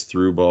gave a nice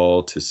through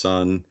ball to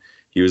Son.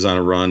 He was on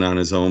a run on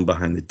his own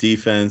behind the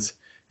defense.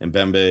 And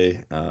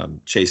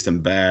Mbemba chased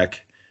him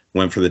back,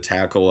 went for the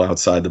tackle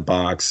outside the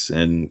box.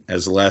 And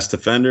as the last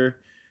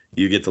defender,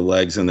 you get the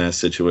legs in that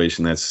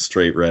situation. That's a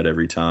straight red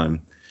every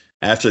time.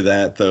 After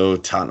that, though,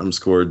 Tottenham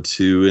scored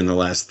 2 in the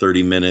last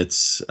 30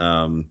 minutes.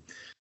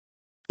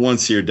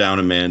 Once you're down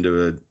a man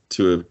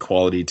to a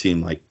quality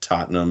team like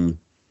Tottenham,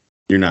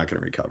 you're not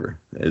going to recover.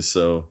 And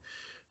so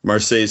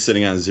Marseille is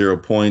sitting on 0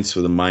 points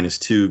with a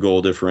 -2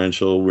 goal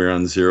differential. We're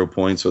on 0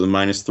 points with a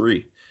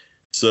 -3.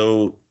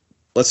 So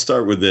let's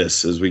start with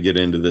this as we get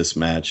into this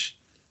match.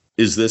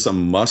 Is this a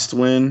must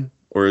win,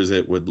 or is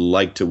it would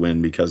like to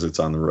win because it's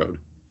on the road?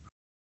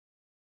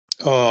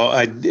 Oh,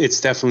 it's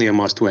definitely a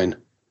must win.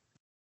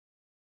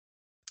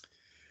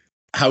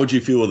 How would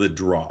you feel with a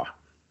draw?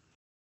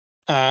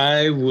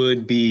 I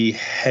would be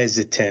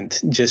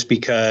hesitant just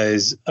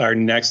because our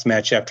next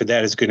match after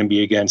that is going to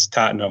be against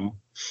Tottenham,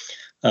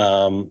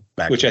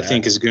 which I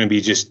think is going to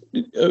be just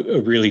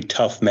a really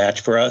tough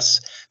match for us.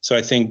 So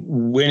I think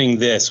winning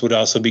this would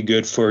also be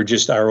good for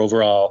just our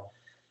overall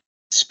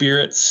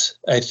spirits.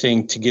 I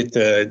think to get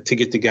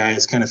the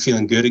guys kind of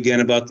feeling good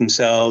again about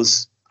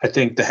themselves. I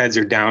think the heads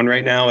are down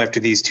right now after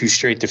these 2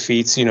 straight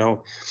defeats,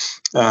 from,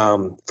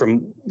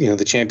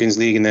 the Champions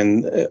League and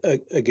then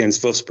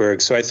against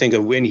Wolfsburg. So I think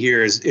a win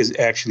here is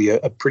actually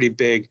a pretty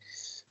big,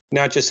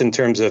 not just in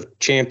terms of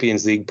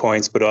Champions League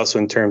points, but also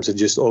in terms of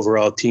just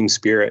overall team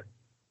spirit.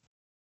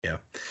 Yeah.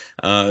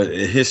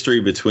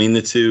 History between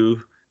the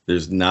two,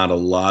 there's not a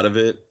lot of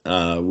it.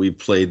 We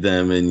played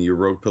them in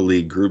Europa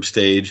League group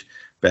stage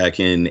back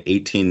in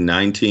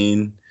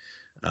 18-19.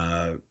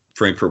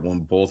 Frankfurt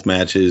won both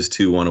matches,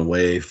 2-1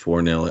 away,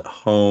 4-0 at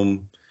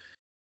home.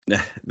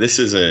 This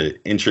is an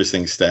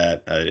interesting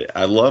stat.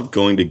 I love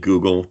going to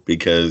Google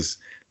because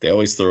they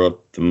always throw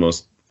up the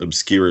most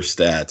obscure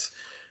stats.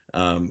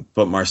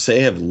 But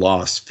Marseille have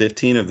lost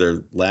 15 of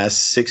their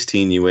last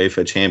 16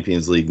 UEFA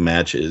Champions League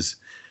matches,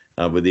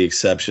 with the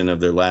exception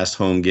of their last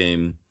home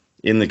game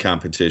in the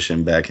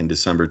competition back in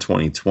December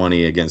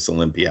 2020 against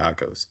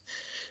Olympiacos.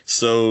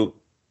 So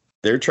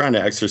they're trying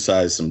to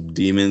exercise some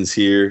demons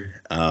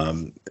here.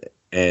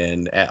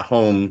 And at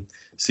home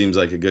seems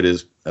like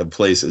a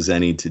place as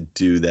any to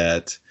do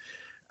that.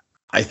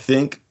 I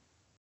think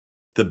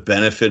the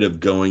benefit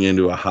of going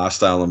into a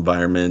hostile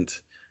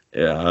environment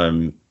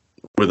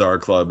with our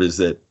club is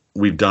that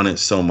we've done it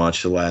so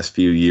much the last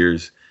few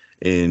years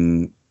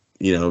in,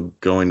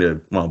 going to,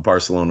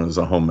 Barcelona was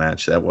a home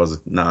match. That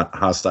was not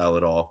hostile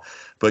at all.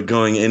 But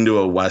going into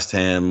a West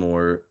Ham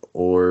or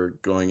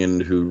going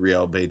into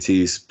Real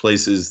Betis,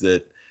 places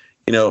that,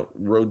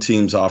 road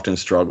teams often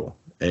struggle.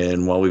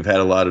 And while we've had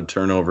a lot of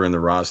turnover in the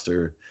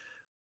roster,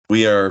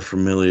 we are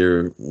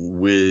familiar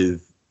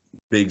with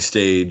big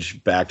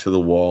stage, back to the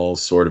wall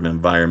sort of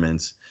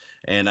environments.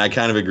 And I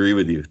kind of agree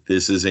with you.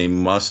 This is a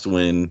must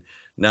win.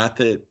 Not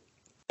that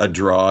a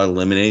draw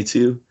eliminates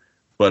you,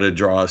 but a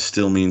draw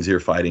still means you're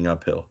fighting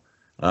uphill.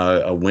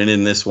 A win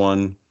in this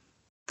one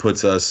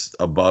puts us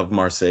above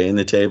Marseille in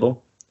the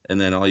table.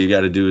 And then all you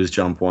got to do is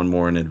jump one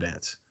more in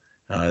advance.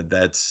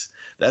 That's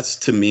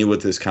to me what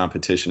this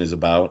competition is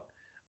about.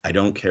 I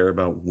don't care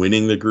about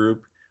winning the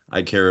group.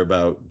 I care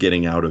about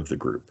getting out of the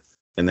group.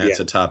 And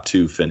that's a top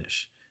 2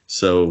 finish.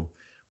 So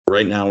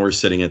right now we're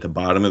sitting at the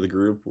bottom of the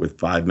group with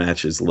 5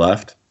 matches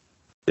left.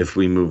 If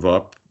we move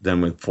up, then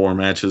with 4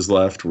 matches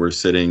left, we're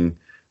sitting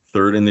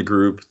 3rd in the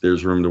group.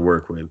 There's room to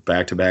work with.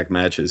 Back-to-back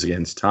matches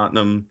against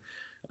Tottenham.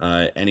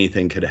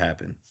 Anything could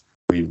happen.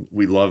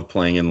 We love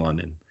playing in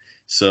London.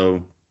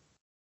 So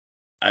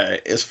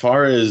as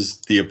far as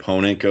the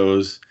opponent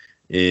goes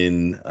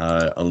in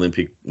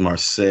Olympique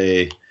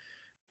Marseille,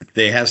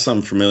 they have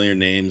some familiar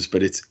names,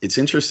 but it's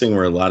interesting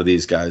where a lot of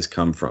these guys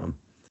come from.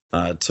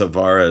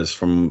 Tavares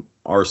from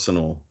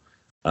Arsenal.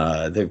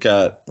 They've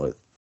got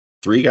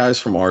 3 guys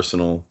from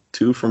Arsenal,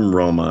 2 from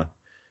Roma.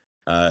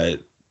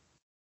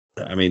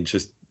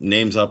 Just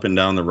names up and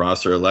down the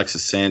roster.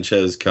 Alexis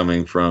Sanchez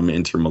coming from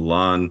Inter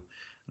Milan.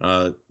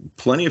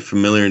 Plenty of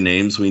familiar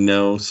names we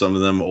know. Some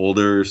of them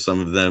older,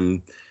 some of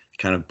them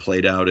kind of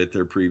played out at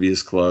their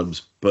previous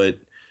clubs.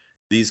 But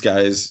these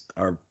guys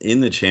are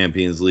in the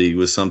Champions League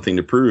with something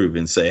to prove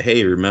and say,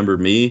 hey, remember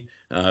me?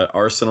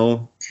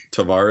 Arsenal,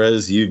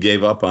 Tavares, you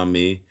gave up on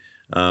me.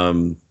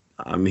 I'm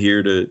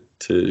here to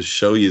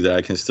show you that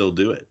I can still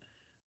do it.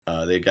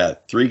 They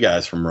got 3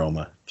 guys from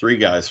Roma, 3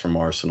 guys from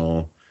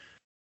Arsenal,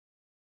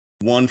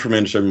 1 from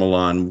Inter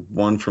Milan,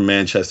 1 from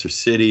Manchester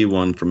City,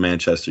 1 from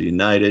Manchester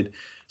United.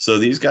 So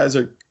these guys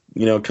are,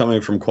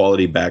 coming from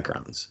quality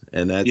backgrounds.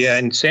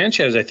 And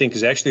Sanchez, I think,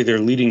 is actually their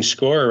leading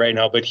scorer right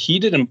now, but he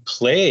didn't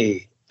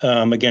play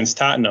against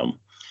Tottenham.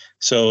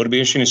 So it'll be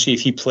interesting to see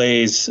if he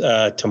plays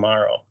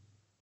tomorrow.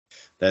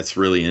 That's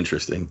really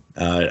interesting.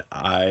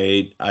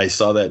 I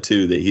saw that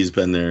too, that he's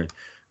been their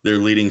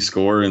leading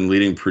scorer and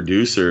leading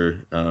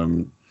producer.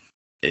 The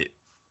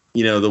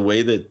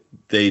way that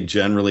they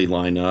generally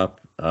line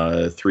up,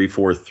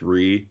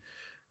 3-4-3,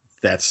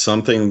 that's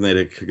something that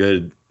it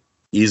could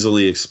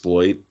easily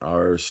exploit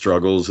our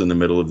struggles in the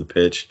middle of the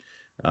pitch,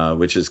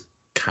 which is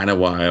kind of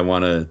why I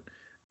want to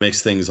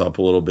mix things up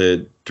a little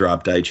bit,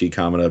 drop Daichi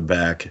Kamada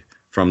back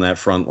from that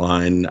front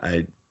line.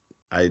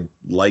 I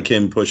like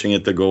him pushing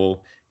at the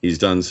goal. He's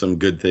done some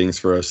good things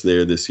for us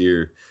there this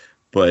year,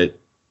 but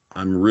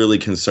I'm really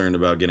concerned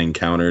about getting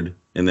countered,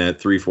 and that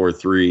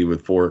 3-4-3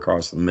 with 4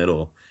 across the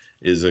middle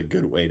is a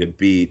good way to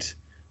beat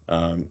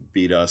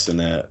us in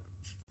that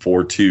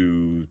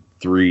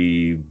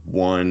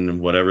 4-2-3-1,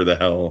 whatever the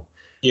hell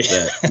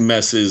that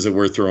mess is that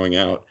we're throwing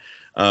out.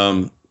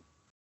 But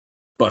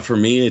for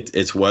me,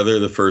 it's weather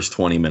the first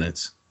 20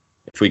 minutes.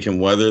 If we can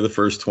weather the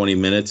first 20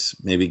 minutes,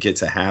 maybe get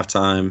to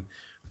halftime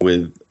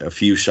with a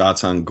few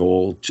shots on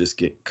goal, just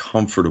get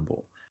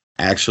comfortable,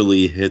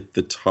 actually hit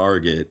the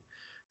target.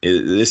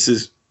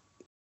 It's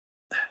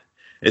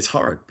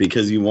hard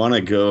because you want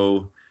to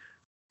go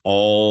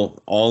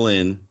all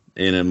in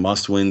a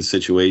must-win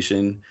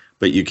situation,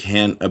 but you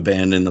can't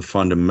abandon the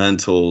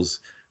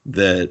fundamentals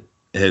that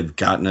have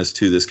gotten us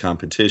to this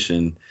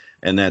competition,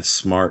 and that's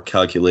smart,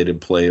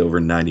 calculated play over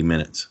 90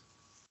 minutes.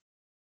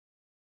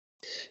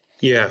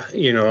 Yeah,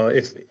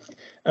 if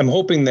I'm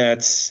hoping that,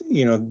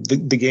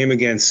 the game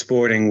against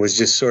Sporting was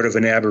just sort of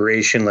an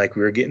aberration, like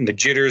we were getting the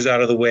jitters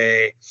out of the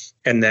way,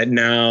 and that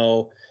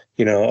now,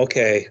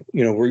 okay,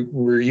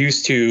 we're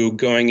used to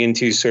going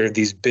into sort of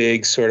these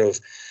big sort of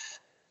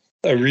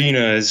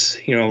arenas,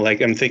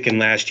 like I'm thinking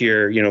last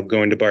year,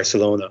 going to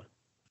Barcelona,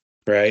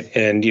 right?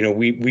 And,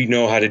 we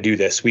know how to do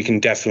this. We can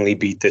definitely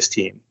beat this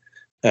team.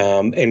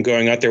 And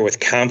going out there with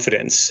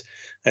confidence,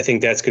 I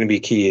think that's going to be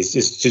key, is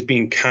just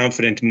being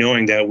confident,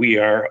 knowing that we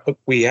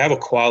have a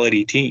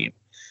quality team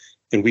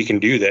and we can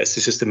do this.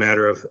 It's just a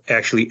matter of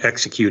actually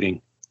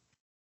executing.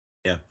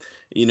 Yeah.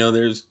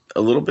 There's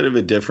a little bit of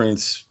a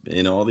difference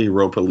in all the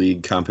Europa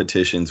League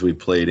competitions we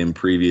played in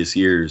previous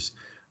years.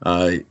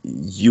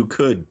 You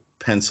could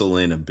pencil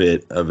in a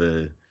bit of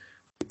a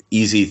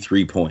easy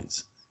 3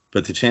 points,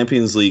 but the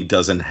Champions League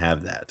doesn't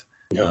have that.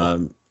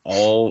 No.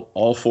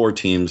 All four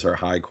teams are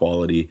high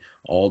quality,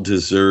 all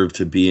deserve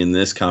to be in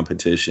this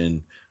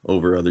competition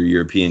over other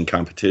European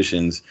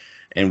competitions,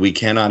 and we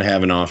cannot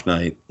have an off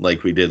night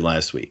like we did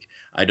last week.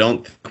 I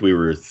don't think we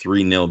were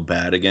 3-0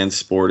 bad against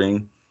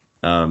Sporting.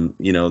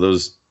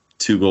 Those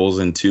 2 goals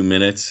in 2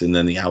 minutes and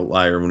then the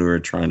outlier when we were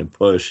trying to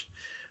push.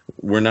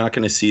 We're not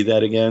going to see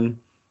that again,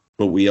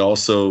 but we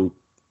also,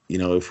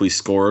 if we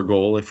score a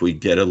goal, if we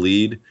get a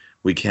lead,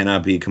 we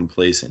cannot be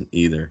complacent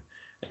either.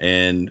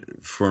 And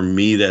for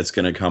me, that's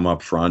going to come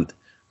up front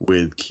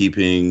with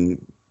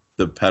keeping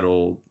the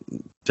pedal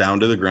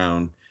down to the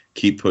ground,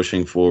 keep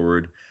pushing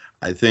forward.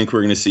 I think we're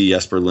going to see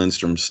Jesper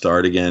Lindstrom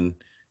start again.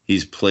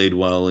 He's played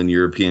well in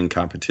European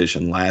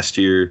competition last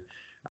year.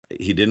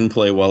 He didn't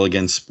play well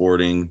against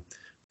Sporting,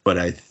 but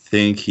I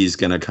think he's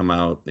going to come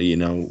out,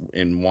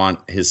 and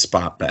want his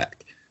spot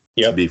back,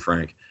 to be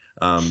frank.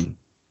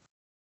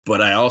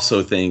 But I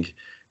also think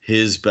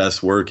his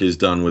best work is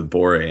done with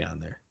Borré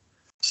on there.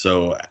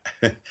 So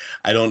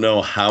I don't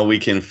know how we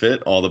can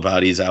fit all the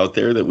bodies out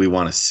there that we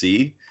want to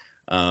see.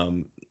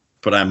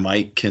 But I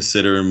might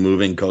consider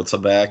moving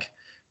Götze back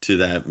to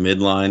that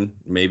midline,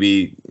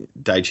 maybe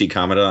Daichi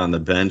Kamada on the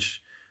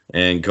bench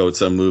and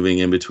Götze moving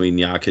in between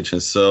Jakic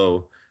and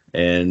So,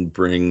 and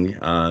bring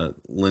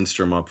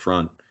Lindstrom up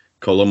front.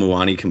 Kolo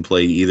Muani can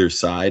play either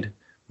side,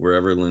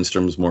 wherever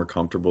Lindstrom's more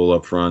comfortable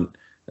up front,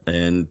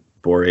 and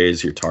Borré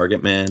is your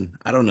target man.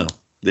 I don't know.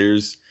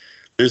 There's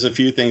a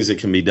few things that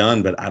can be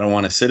done, but I don't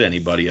want to sit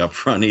anybody up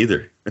front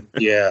either.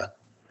 Yeah.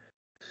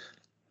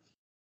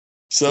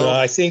 So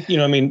I think,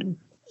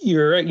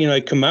 you're right.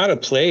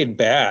 Kamada played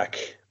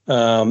back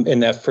in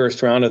that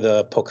first round of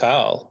the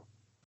Pokal,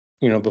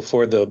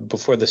 before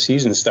the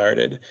season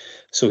started.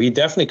 So he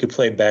definitely could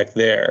play back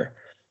there.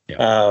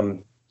 Yeah.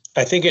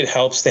 I think it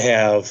helps to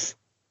have,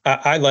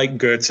 I like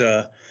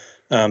Götze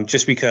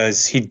just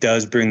because he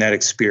does bring that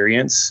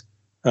experience.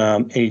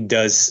 And he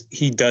does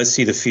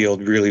see the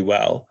field really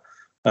well.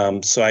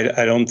 So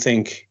I don't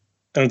think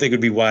it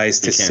would be wise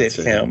to sit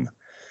him.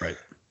 Right.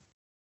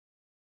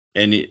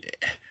 And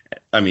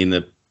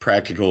the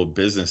practical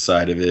business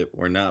side of it,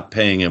 we're not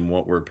paying him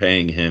what we're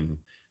paying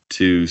him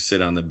to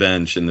sit on the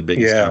bench in the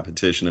biggest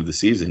competition of the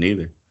season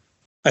either.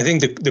 I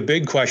think the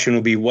big question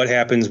will be what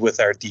happens with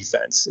our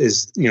defense.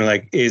 Is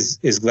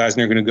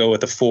Glasner going to go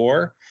with a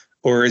 4,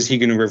 or is he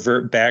going to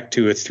revert back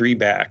to a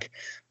 3-back?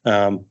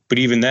 But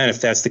even then, if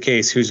that's the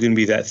case, who's going to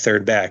be that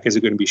third back? Is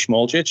it going to be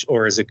Smolcic,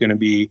 or is it going to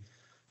be,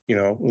 are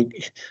you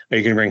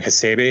going to bring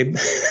Hasebe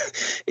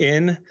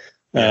in?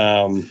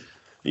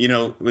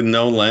 With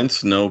no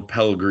Lentz, no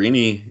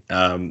Pellegrini,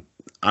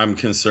 I'm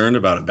concerned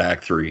about a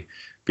back 3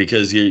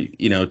 because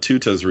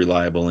Tuta's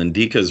reliable and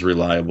Dika's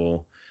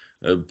reliable,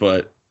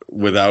 but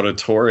without a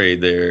Torre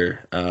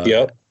there,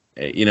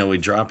 we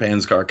drop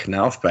Ansgar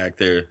Knauf back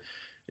there.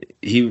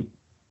 He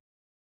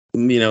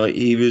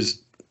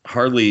was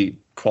hardly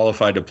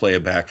qualified to play a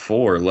back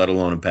 4, let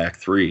alone a back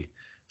 3.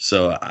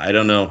 So I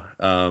don't know.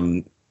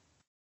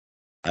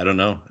 I don't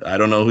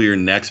know who your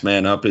next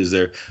man up is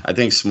there. I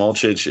think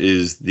Smolcic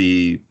is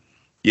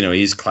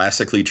he's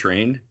classically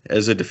trained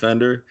as a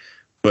defender,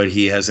 but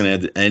he hasn't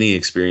had any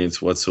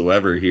experience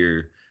whatsoever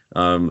here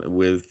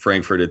with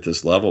Frankfurt at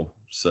this level.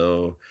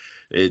 So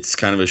it's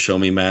kind of a show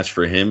me match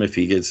for him if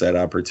he gets that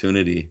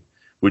opportunity.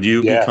 Would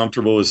you be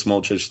comfortable with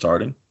Smolcic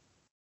starting?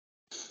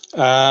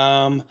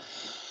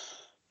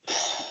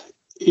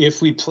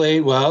 If we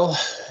play well,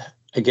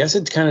 I guess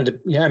it's kind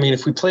of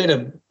if we played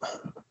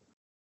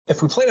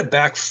a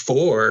back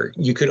 4,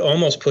 you could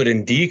almost put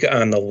Ndika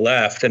on the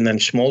left and then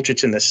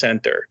Smolcic in the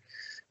center.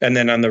 And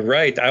then on the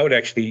right,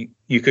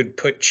 you could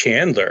put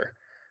Chandler.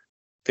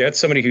 That's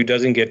somebody who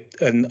doesn't get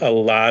a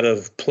lot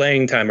of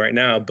playing time right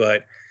now,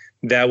 but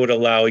that would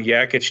allow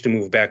Jakic to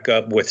move back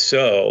up with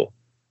So.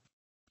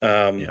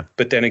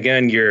 But then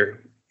again, you're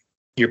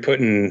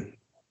putting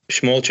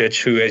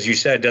Smolcic, who, as you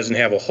said, doesn't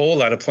have a whole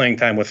lot of playing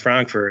time with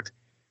Frankfurt,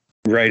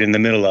 right in the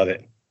middle of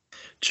it.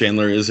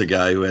 Chandler is a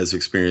guy who has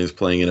experience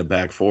playing in a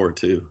back 4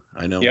 too.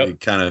 I know we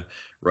kind of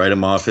write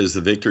him off as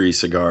the victory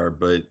cigar,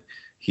 but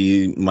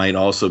he might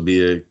also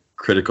be a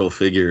critical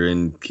figure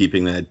in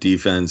keeping that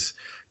defense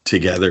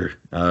together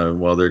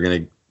while they're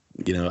going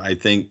to, I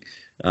think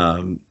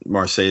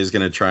Marseille is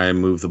going to try and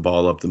move the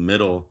ball up the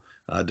middle,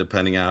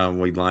 depending on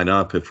how we line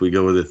up. If we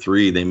go with a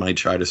 3, they might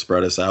try to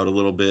spread us out a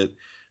little bit.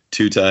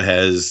 Tuta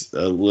has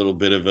a little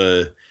bit of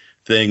a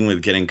thing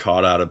with getting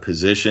caught out of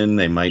position.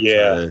 They might try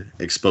to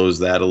expose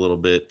that a little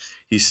bit.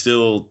 He's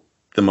still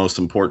the most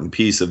important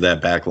piece of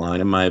that back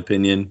line, in my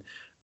opinion,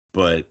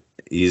 but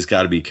he's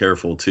got to be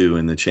careful too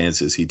in the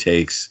chances he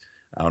takes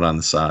out on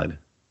the side.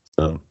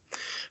 So,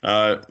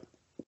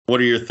 what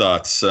are your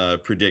thoughts?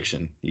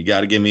 Prediction. You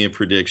got to give me a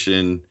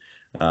prediction.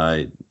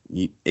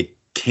 It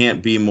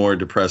can't be more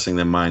depressing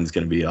than mine's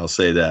going to be. I'll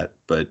say that.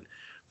 But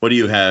what do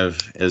you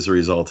have as a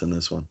result in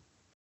this one?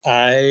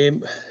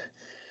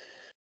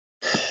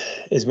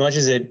 As much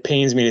as it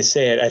pains me to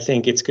say it, I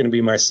think it's going to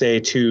be Marseille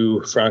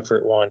 2,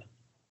 Frankfurt 1.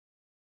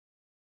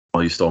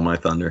 Well, you stole my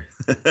thunder.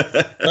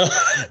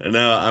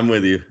 No, I'm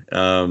with you.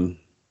 2-1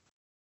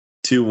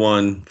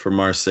 for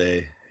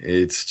Marseille.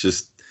 It's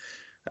just,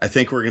 I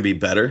think we're going to be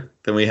better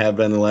than we have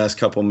been the last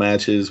couple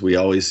matches. We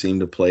always seem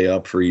to play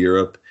up for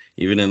Europe.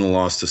 Even in the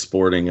loss to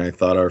Sporting, I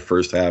thought our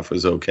first half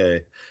was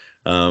okay.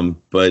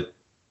 But,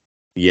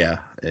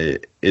 yeah,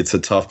 it's a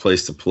tough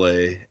place to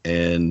play,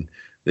 and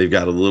they've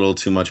got a little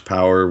too much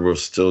power. We're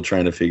still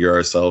trying to figure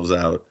ourselves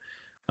out.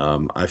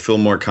 I feel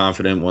more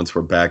confident once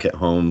we're back at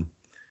home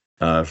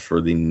for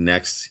the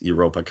next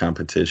Europa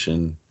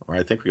competition. Or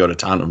I think we go to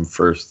Tottenham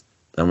first,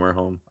 then we're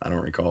home. I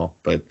don't recall.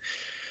 But,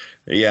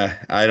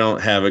 yeah, I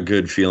don't have a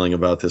good feeling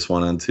about this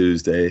one on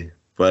Tuesday.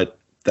 But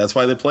that's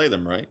why they play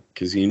them, right?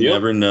 Because you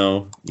never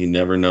know. You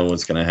never know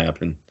what's going to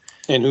happen.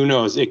 And who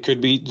knows? It could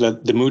be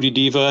the Moody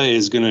Diva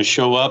is going to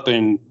show up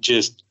and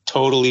just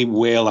totally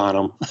wail on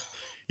them.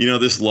 You know,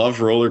 this love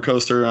roller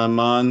coaster I'm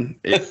on,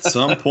 at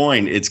some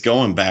point, it's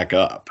going back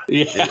up.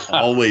 Yeah. It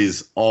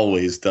always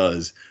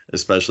does,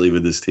 especially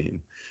with this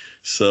team.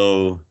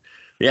 So,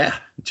 yeah,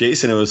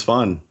 Jason, it was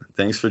fun.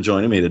 Thanks for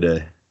joining me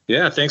today.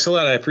 Yeah, thanks a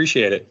lot. I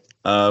appreciate it.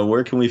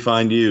 Where can we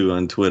find you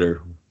on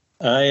Twitter?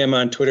 I am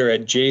on Twitter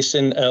at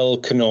Jason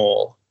L.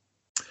 Knoll.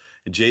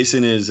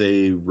 Jason is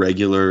a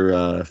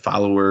regular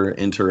follower,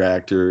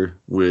 interactor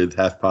with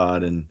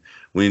HefPod, and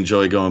we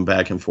enjoy going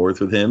back and forth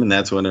with him, and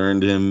that's what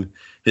earned him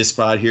his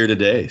spot here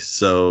today.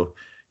 So,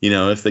 you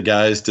know, if the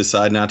guys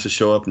decide not to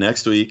show up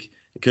next week,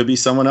 it could be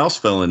someone else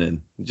filling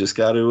in. You just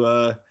got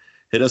to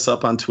hit us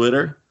up on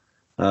Twitter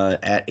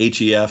at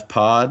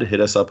HEFPod.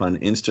 Hit us up on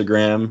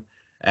Instagram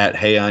at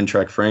Hey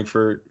Eintracht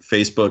Frankfurt,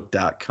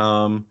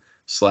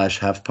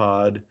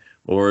 Facebook.com/HefPod,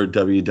 or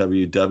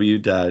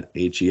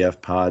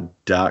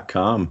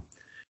www.hefpod.com.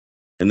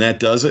 And that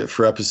does it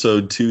for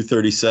episode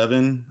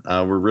 237.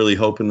 We're really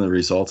hoping the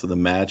result of the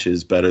match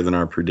is better than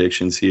our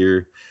predictions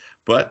here,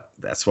 but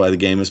that's why the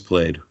game is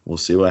played. We'll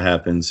see what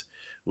happens.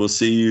 We'll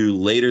see you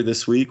later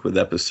this week with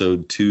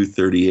episode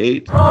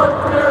 238.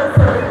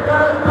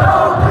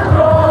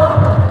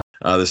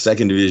 The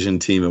second division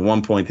team, at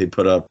one point, they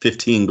put up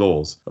 15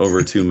 goals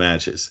over 2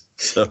 matches.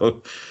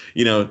 So,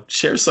 you know,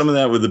 share some of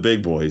that with the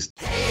big boys.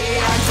 Hey,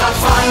 Eintracht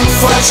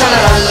Frankfurt,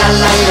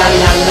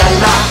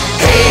 sha-la-la-la-la-la-la-la.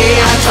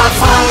 Hey, Eintracht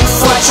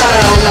Frankfurt,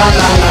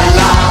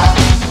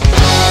 sha-la-la-la-la-la-la.